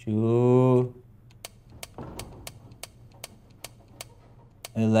 to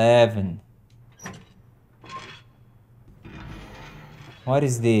 11. What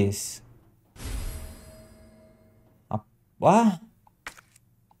is this? What?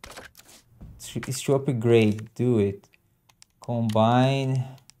 It's to upgrade. Do it. Combine.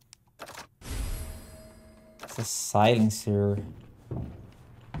 It's a silencer.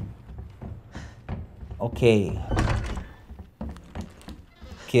 Okay.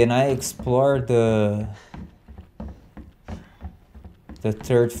 Can I explore the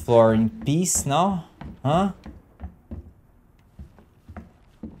 3rd floor in peace now? Huh?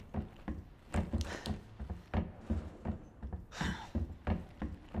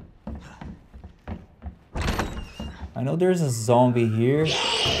 I know there's a zombie here.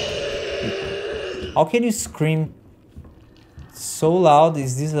 How can you scream so loud?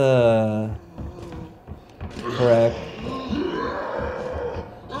 Is this a... crap?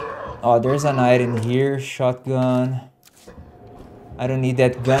 Oh, there's an item here. Shotgun. I don't need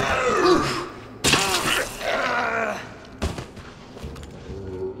that gun.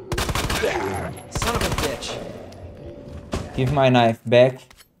 Son of a bitch. Give my knife back.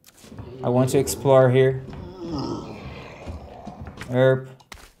 I want to explore here. Herb.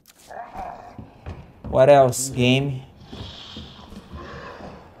 What else, game?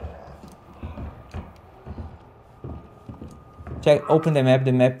 Check, open the map.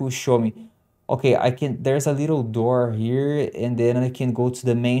 The map will show me. Okay, I can. There's a little door here, and then I can go to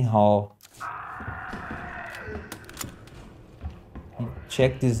the main hall.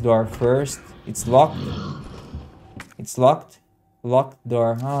 Check this door first. It's locked. It's locked. Locked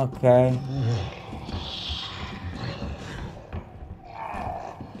door. Okay.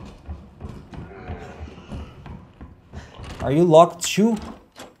 Are you locked too?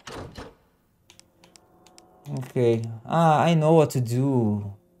 Okay. Ah, I know what to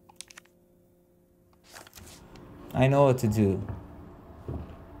do. I know what to do.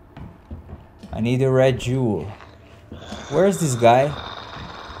 I need a red jewel. Where's this guy?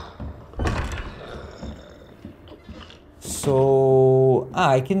 So... Ah,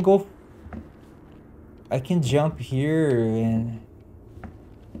 I can go... I can jump here and...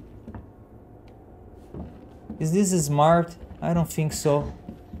 Is this smart? I don't think so.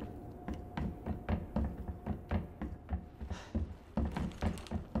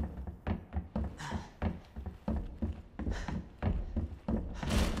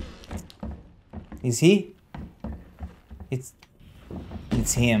 Is he?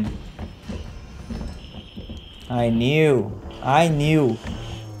 It's him. I knew. I knew.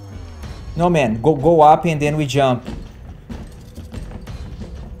 No, man. Go up and then we jump.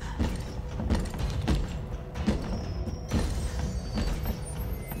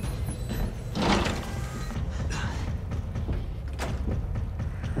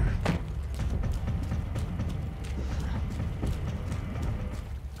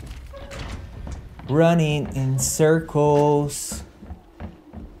 Running in circles.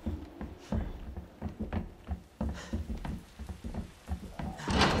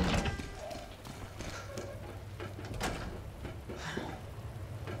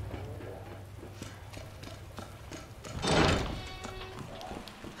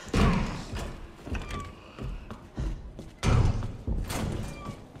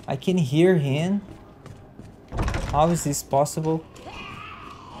 I can hear him. How is this possible?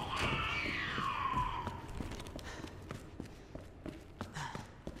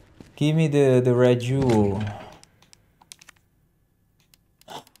 Give me the red jewel.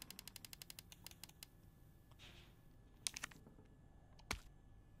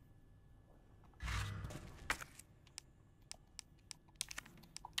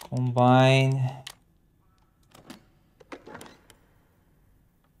 Combine.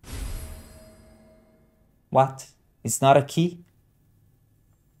 What? It's not a key?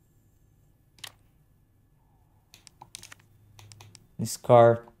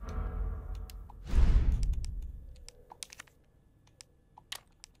 Discard.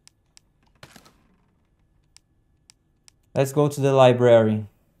 Let's go to the library.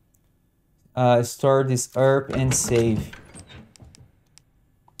 Store this herb and save.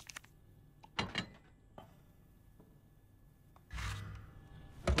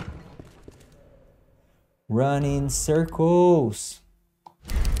 Run in circles.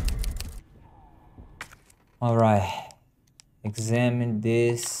 All right. Examine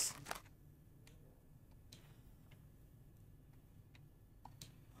this.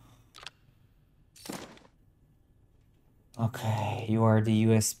 Okay, you are the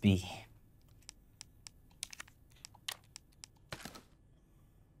USB.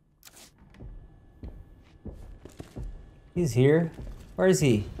 He's here. Where is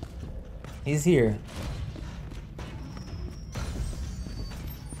he? He's here.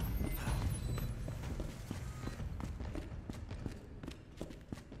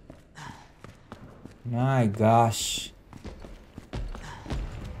 My gosh.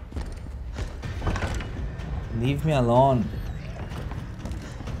 Leave me alone.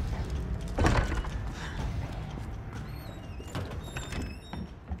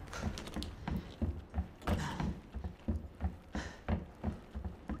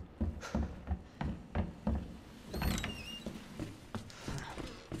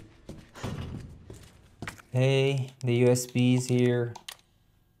 Hey, the USB is here.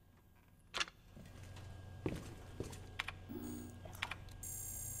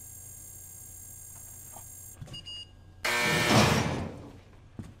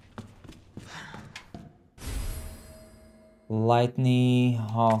 Lightning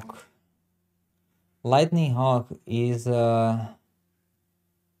Hawk. Lightning Hawk is a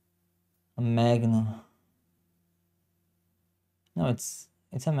Magnum. No, it's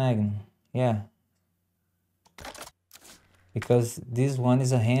a Magnum. Yeah. Because this one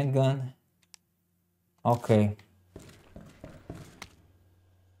is a handgun. Okay.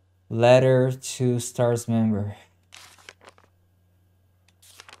 Letter to STARS member.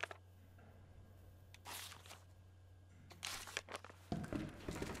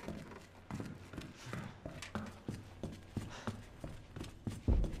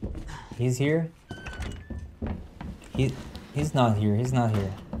 He's here? He's not here. He's not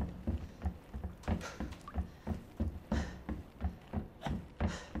here.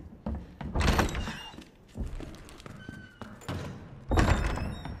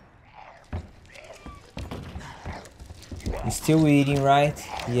 You're still eating, right?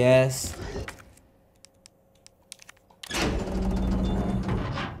 Yes.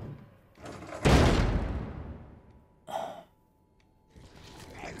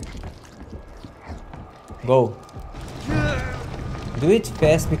 Go. Do it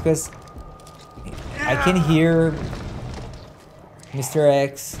fast because I can hear Mr.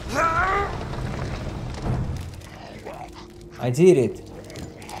 X. I did it.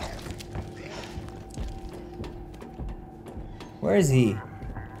 Where is he?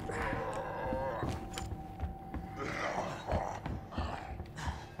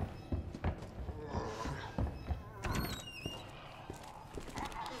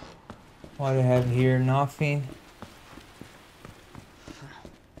 What do I have here? Nothing.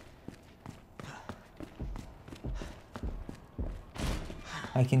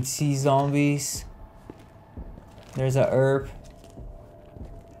 I can see zombies. There's a herb.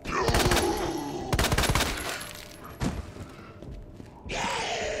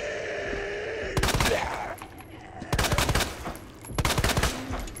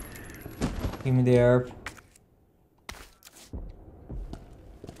 Give me the herb.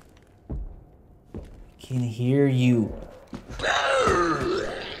 I can hear you.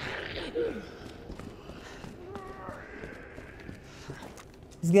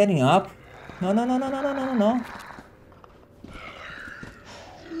 He's getting up. No, no, no, no, no, no, no, no.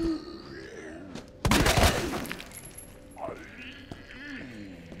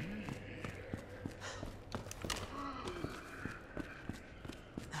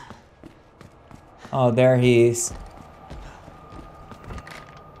 Oh, there he is.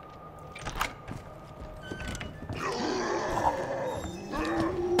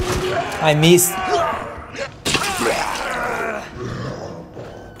 I missed.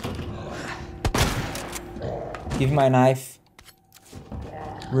 Give me my knife.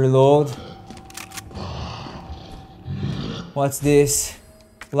 Reload. What's this?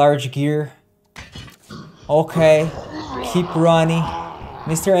 Large gear. Okay. Keep running.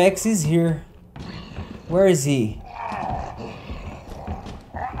 Mr. X is here. Where is he?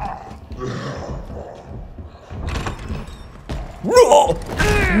 Whoa!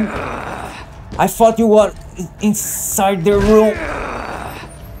 I thought you were inside the room.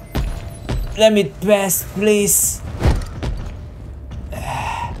 Let me pass, please.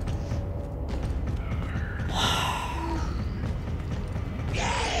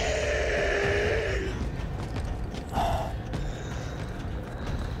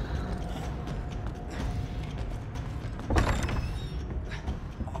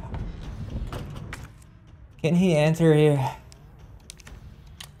 Can he enter here?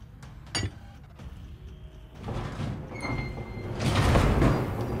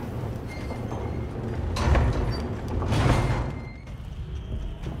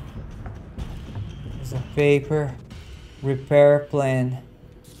 There's a paper. Repair plan.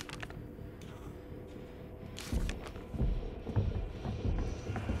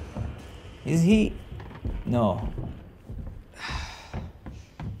 Is he? No.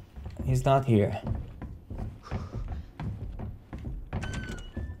 He's not here.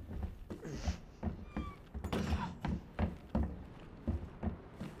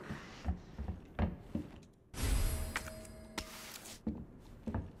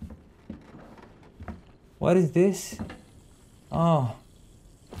 What is this? Oh,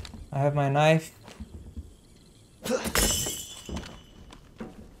 I have my knife.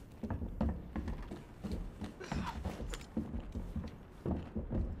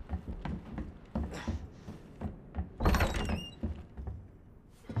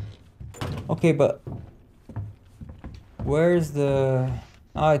 Okay, but where's the...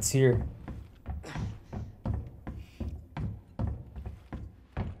 Oh, it's here.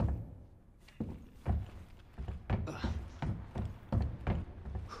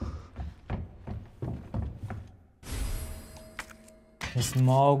 A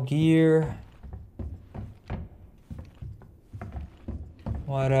small gear.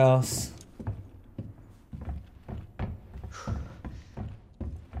 What else?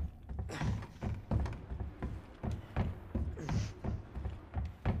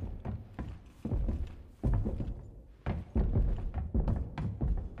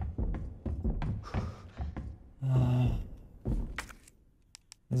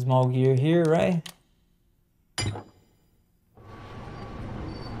 Small gear here, right?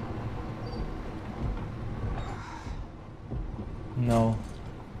 No.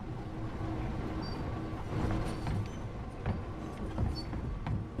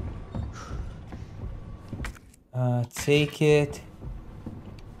 Take it.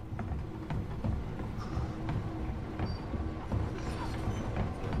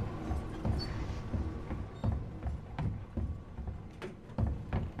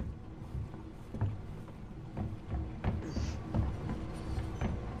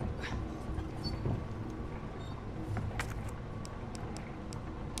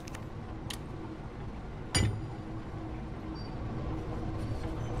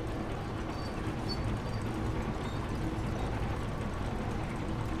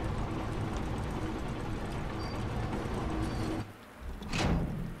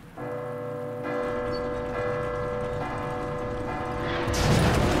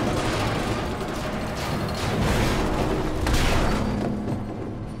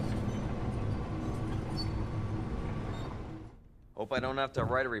 Hope I don't have to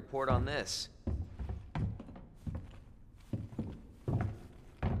write a report on this.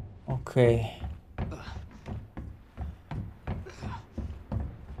 Okay.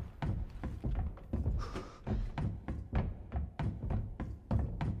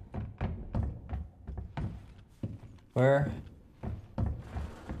 Where?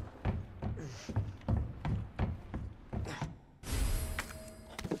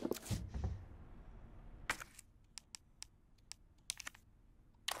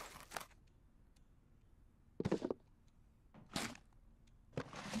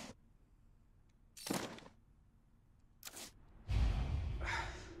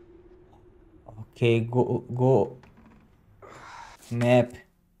 Okay, go map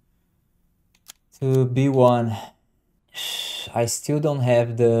to B1. I still don't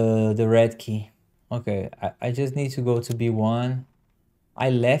have the red key. Okay, I just need to go to B1. I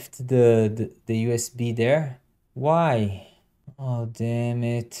left the USB there. Why? Oh, damn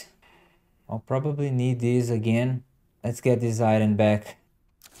it. I'll probably need this again. Let's get this item back.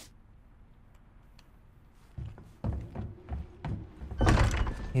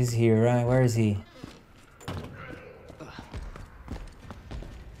 He's here, right? Where is he?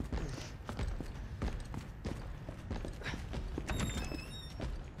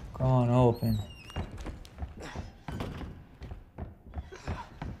 Come on, open.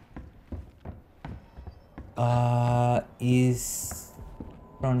 Is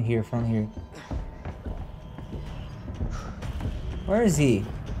from here, from here. Where is he?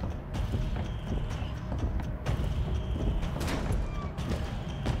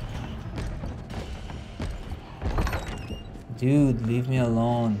 Dude, leave me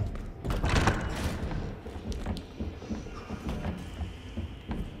alone.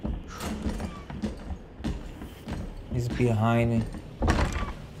 He's behind me.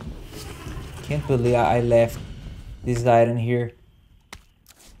 Can't believe I left this item here.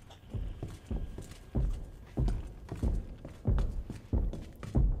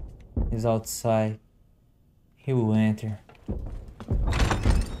 He's outside. He will enter.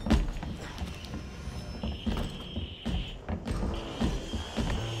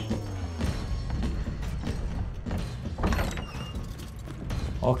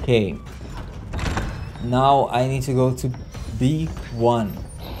 Okay. Now I need to go to B1.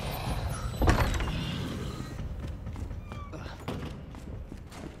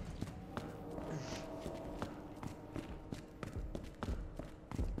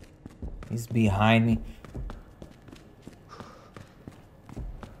 He's behind me.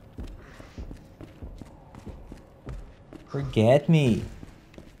 Forget me.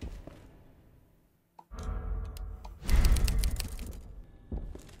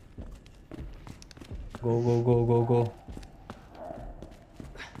 Go, go, go, go, go.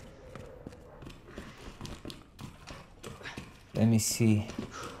 Let me see.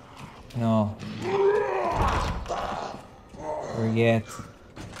 No. Forget.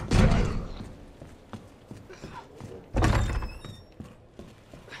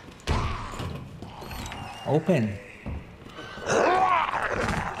 Open.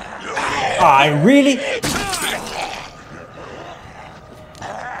 I really?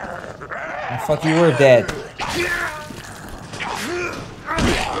 I thought you were dead.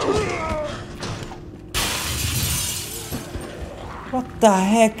 What the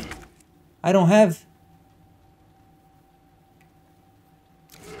heck? I don't have.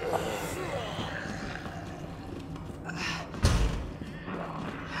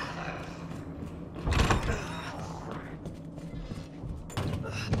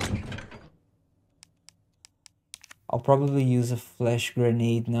 I'll probably use a flash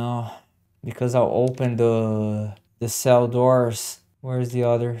grenade now because I'll open the cell doors. Where's the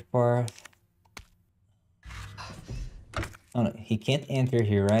other part? Oh no, he can't enter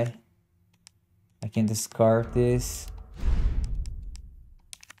here, right? I can discard this.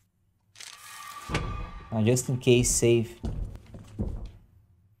 Just in case, save.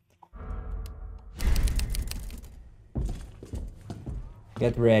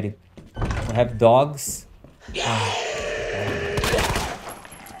 Get ready. We have dogs.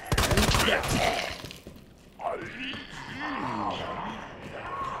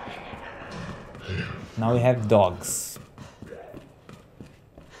 Now we have dogs.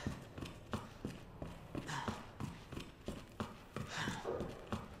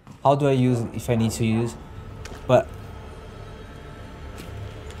 How do I use it if I need to use? But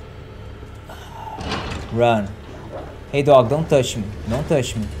run. Hey dog, don't touch me. Don't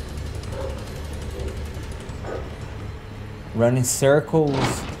touch me. Run in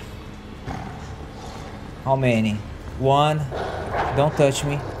circles. How many? 1. Don't touch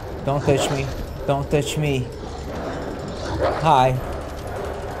me. Don't touch me. Don't touch me. Hi.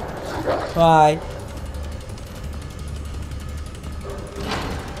 Bye.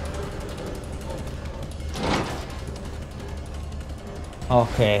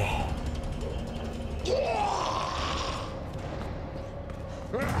 Okay.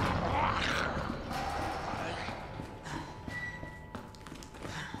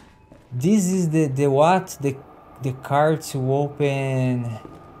 This is the what? The card to open.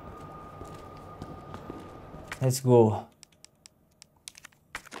 Let's go.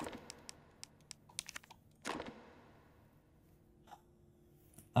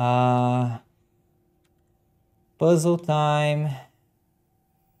 Puzzle time.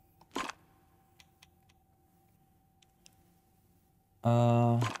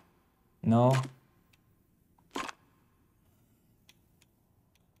 No.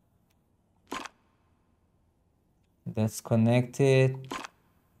 That's connected.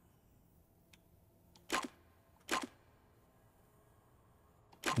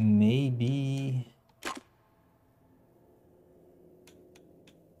 Maybe.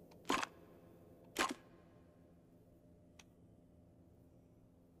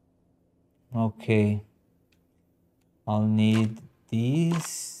 Okay. I'll need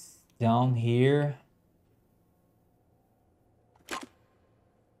these down here.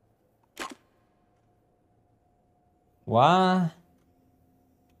 What?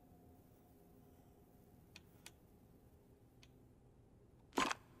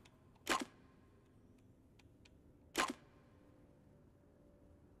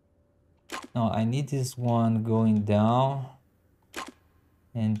 No, I need this one going down.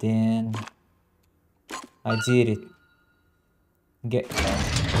 And then I did it.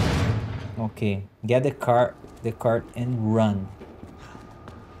 Okay, get the cart and run.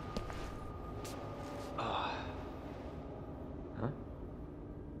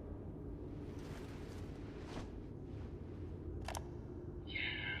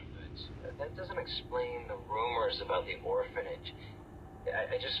 That doesn't explain the rumors about the orphanage.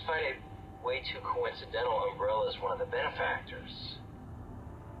 I just find it way too coincidental Umbrella's one of the benefactors.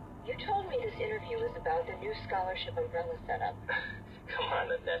 You told me this interview was about the new scholarship Umbrella set up. Come on,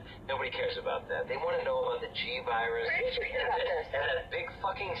 Annette. Nobody cares about that. They want to know about the G virus. Where did you hear about this? And that big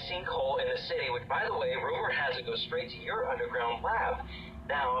fucking sinkhole in the city, which, by the way, rumor has it goes straight to your underground lab.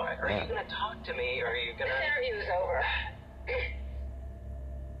 Now, are you going to talk to me, or are you going to... This interview's over.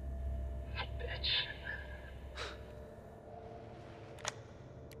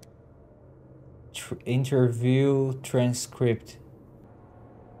 Interview transcript.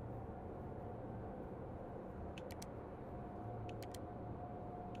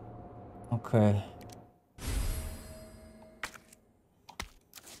 Okay.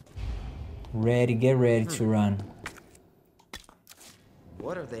 Ready, get ready to run.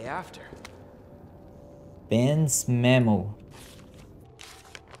 What are they after? Ben's memo.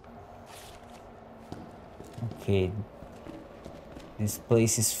 Okay. This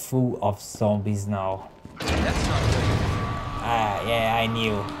place is full of zombies now. That's not good. Ah, yeah, I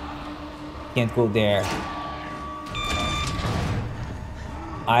knew. Can't go there.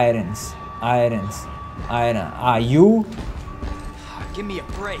 Irons. Ah, you? Give me a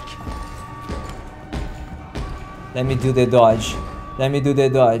break. Let me do the dodge.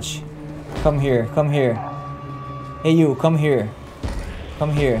 Come here. Hey, you, come here.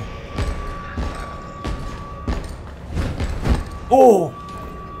 Oh!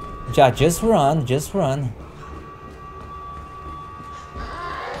 Just run.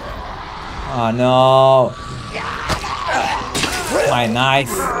 Oh no! My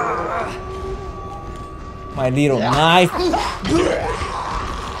knife. My little knife.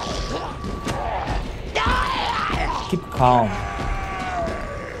 Keep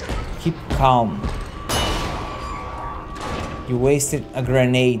calm. You wasted a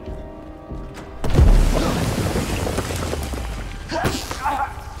grenade.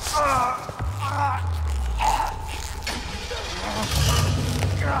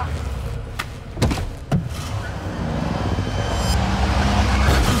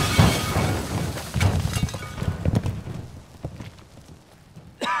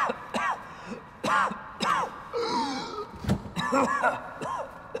 Ada.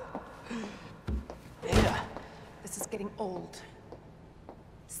 This is getting old.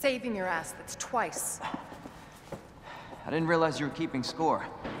 Saving your ass, that's twice. I didn't realize you were keeping score.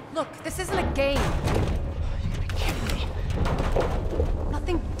 Look, this isn't a game. You gotta be kidding me.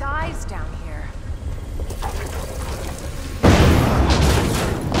 Nothing dies down here.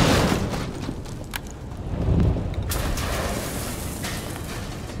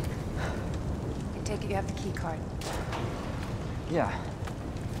 I take it you have the key card. Yeah,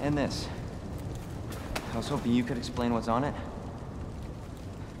 and this. I was hoping you could explain what's on it.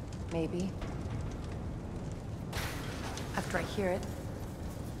 Maybe. After I hear it.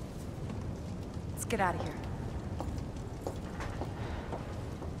 Let's get out of here.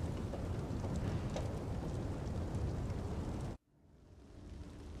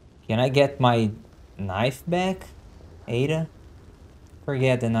 Can I get my knife back, Ada?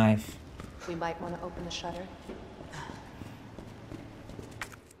 Forget the knife. We might want to open the shutter.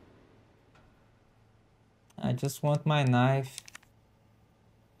 I just want my knife.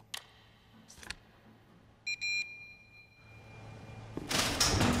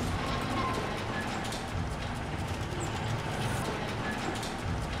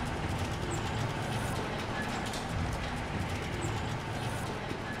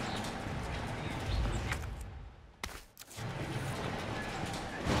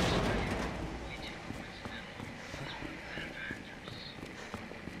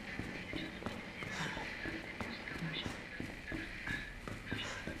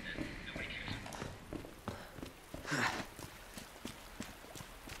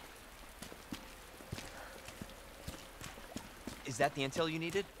 Is that the intel you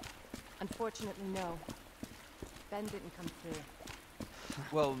needed? Unfortunately, no. Ben didn't come through.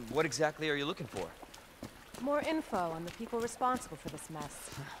 Well, what exactly are you looking for? More info on the people responsible for this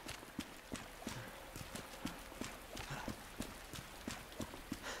mess.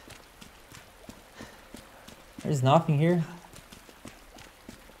 There's nothing here.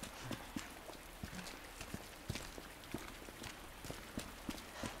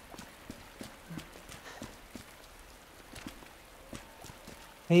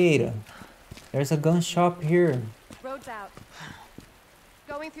 Hey Ada, there's a gun shop here. Road's out.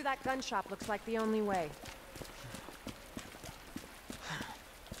 Going through that gun shop looks like the only way.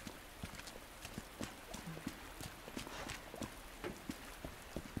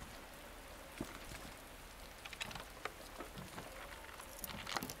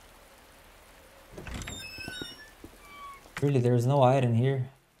 Really, there's no item here.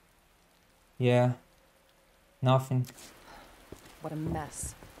 Yeah, nothing. What a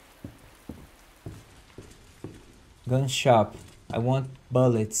mess. Gun shop. I want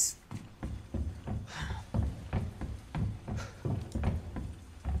bullets.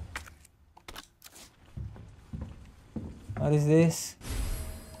 What is this?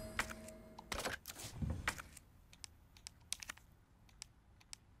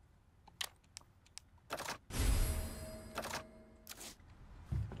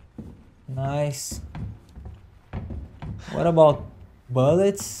 Nice. What about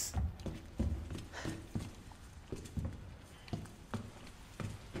bullets?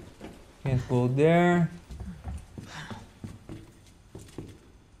 Can't go there.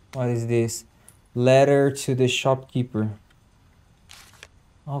 What is this? Letter to the shopkeeper.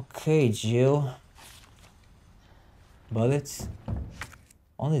 Okay, Jill. Bullets.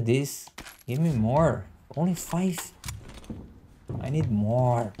 Only this. Give me more. Only 5. I need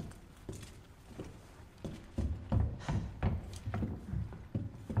more.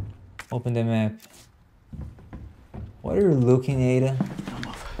 Open the map. What are you looking, Ada?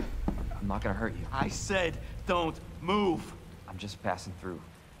 I'm not gonna hurt you. I said don't move. I'm just passing through.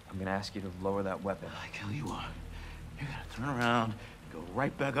 I'm gonna ask you to lower that weapon. Like hell you are. You're gonna turn around and go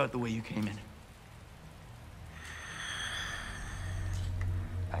right back out the way you came in.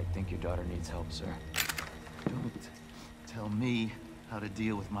 I think your daughter needs help, sir. Don't tell me how to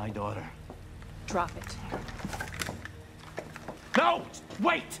deal with my daughter. Drop it. No!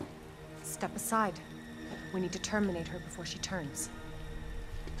 Wait! Step aside. We need to terminate her before she turns.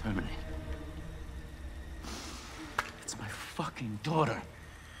 Terminate. It's my fucking daughter.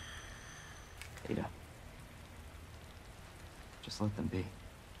 Ada. Just let them be.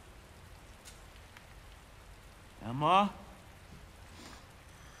 Emma?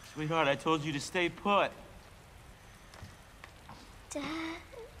 Sweetheart, I told you to stay put. Daddy?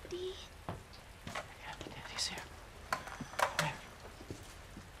 Yeah, Daddy's here. Hey.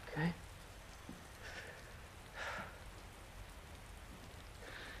 Okay?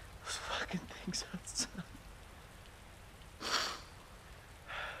 Those fucking things outside.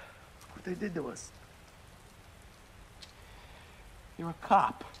 What they did to us. You're a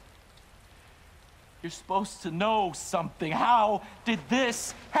cop. You're supposed to know something. How did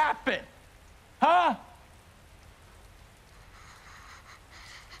this happen? Huh?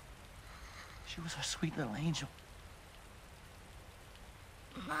 She was our sweet little angel.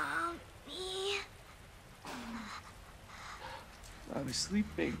 Mommy. I was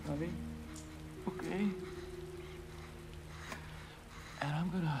sleeping, honey. Okay? And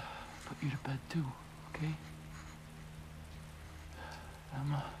I'm gonna put you to bed too, okay?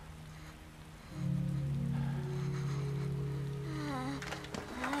 Emma.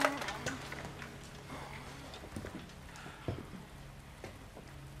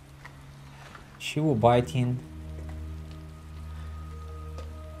 She will bite him.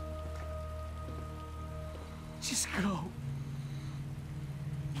 Just go.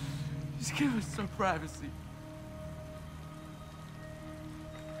 Just give us some privacy.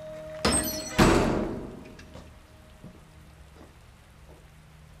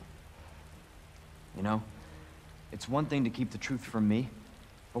 You know, it's one thing to keep the truth from me,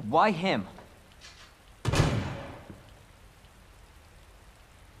 but why him?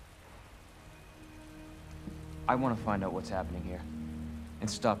 I want to find out what's happening here, and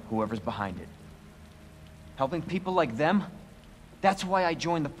stop whoever's behind it. Helping people like them? That's why I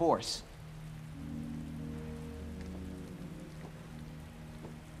joined the Force.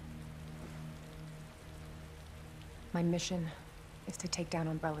 My mission is to take down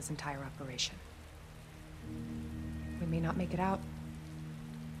Umbrella's entire operation. We may not make it out.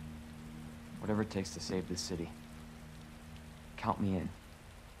 Whatever it takes to save this city. Count me in.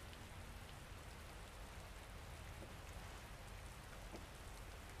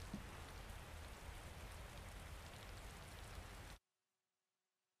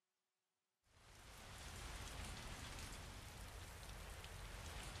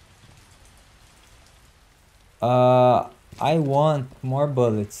 I want more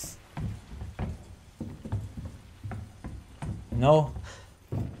bullets. No.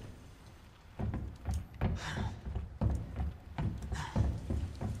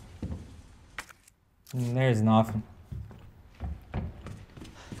 There's nothing.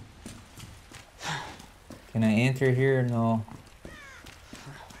 Can I enter here? No.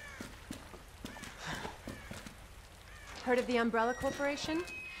 Heard of the Umbrella Corporation?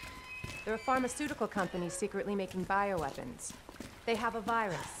 They're a pharmaceutical company secretly making bioweapons. They have a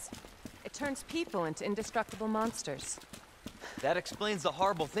virus. It turns people into indestructible monsters. That explains the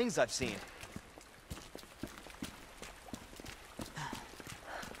horrible things I've seen.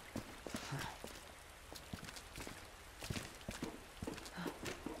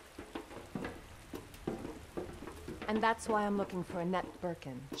 And that's why I'm looking for Annette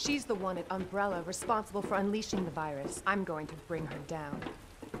Birkin. She's the one at Umbrella responsible for unleashing the virus. I'm going to bring her down.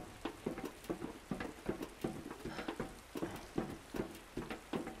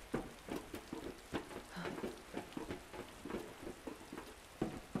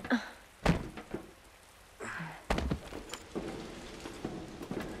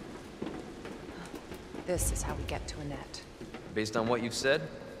 This is how we get to Annette. Based on what you've said,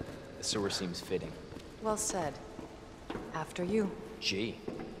 the sewer seems fitting. Well said. After you. Gee,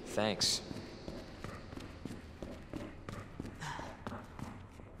 thanks.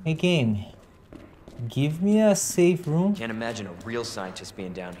 Hey game, give me a safe room. Can't imagine a real scientist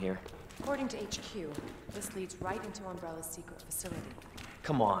being down here. According to HQ, this leads right into Umbrella's secret facility.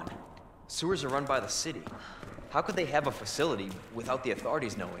 Come on. Sewers are run by the city. How could they have a facility without the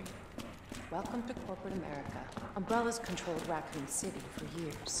authorities knowing? Welcome to corporate America. Umbrella's controlled Raccoon City for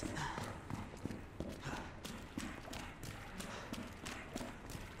years.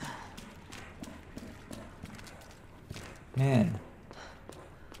 Man.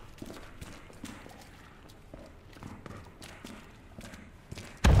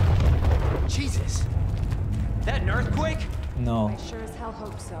 Jesus! That an earthquake? No. I sure as hell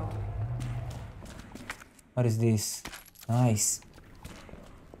hope so. What is this? Nice.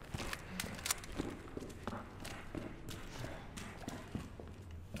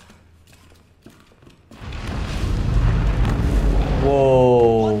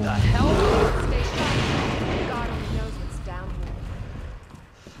 Whoa. What the hell? Stay sharp. God only knows what's down here.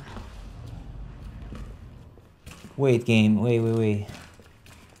 Wait, game. Wait.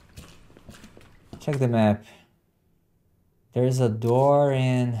 Check the map. There's a door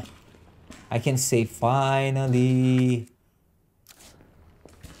and I can say finally.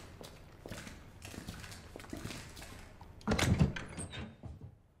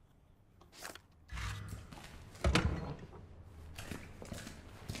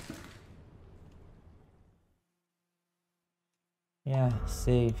 Yeah,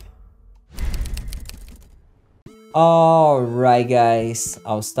 save. Alright guys,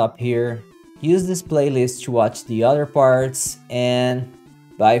 I'll stop here. Use this playlist to watch the other parts, and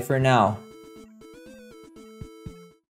bye for now.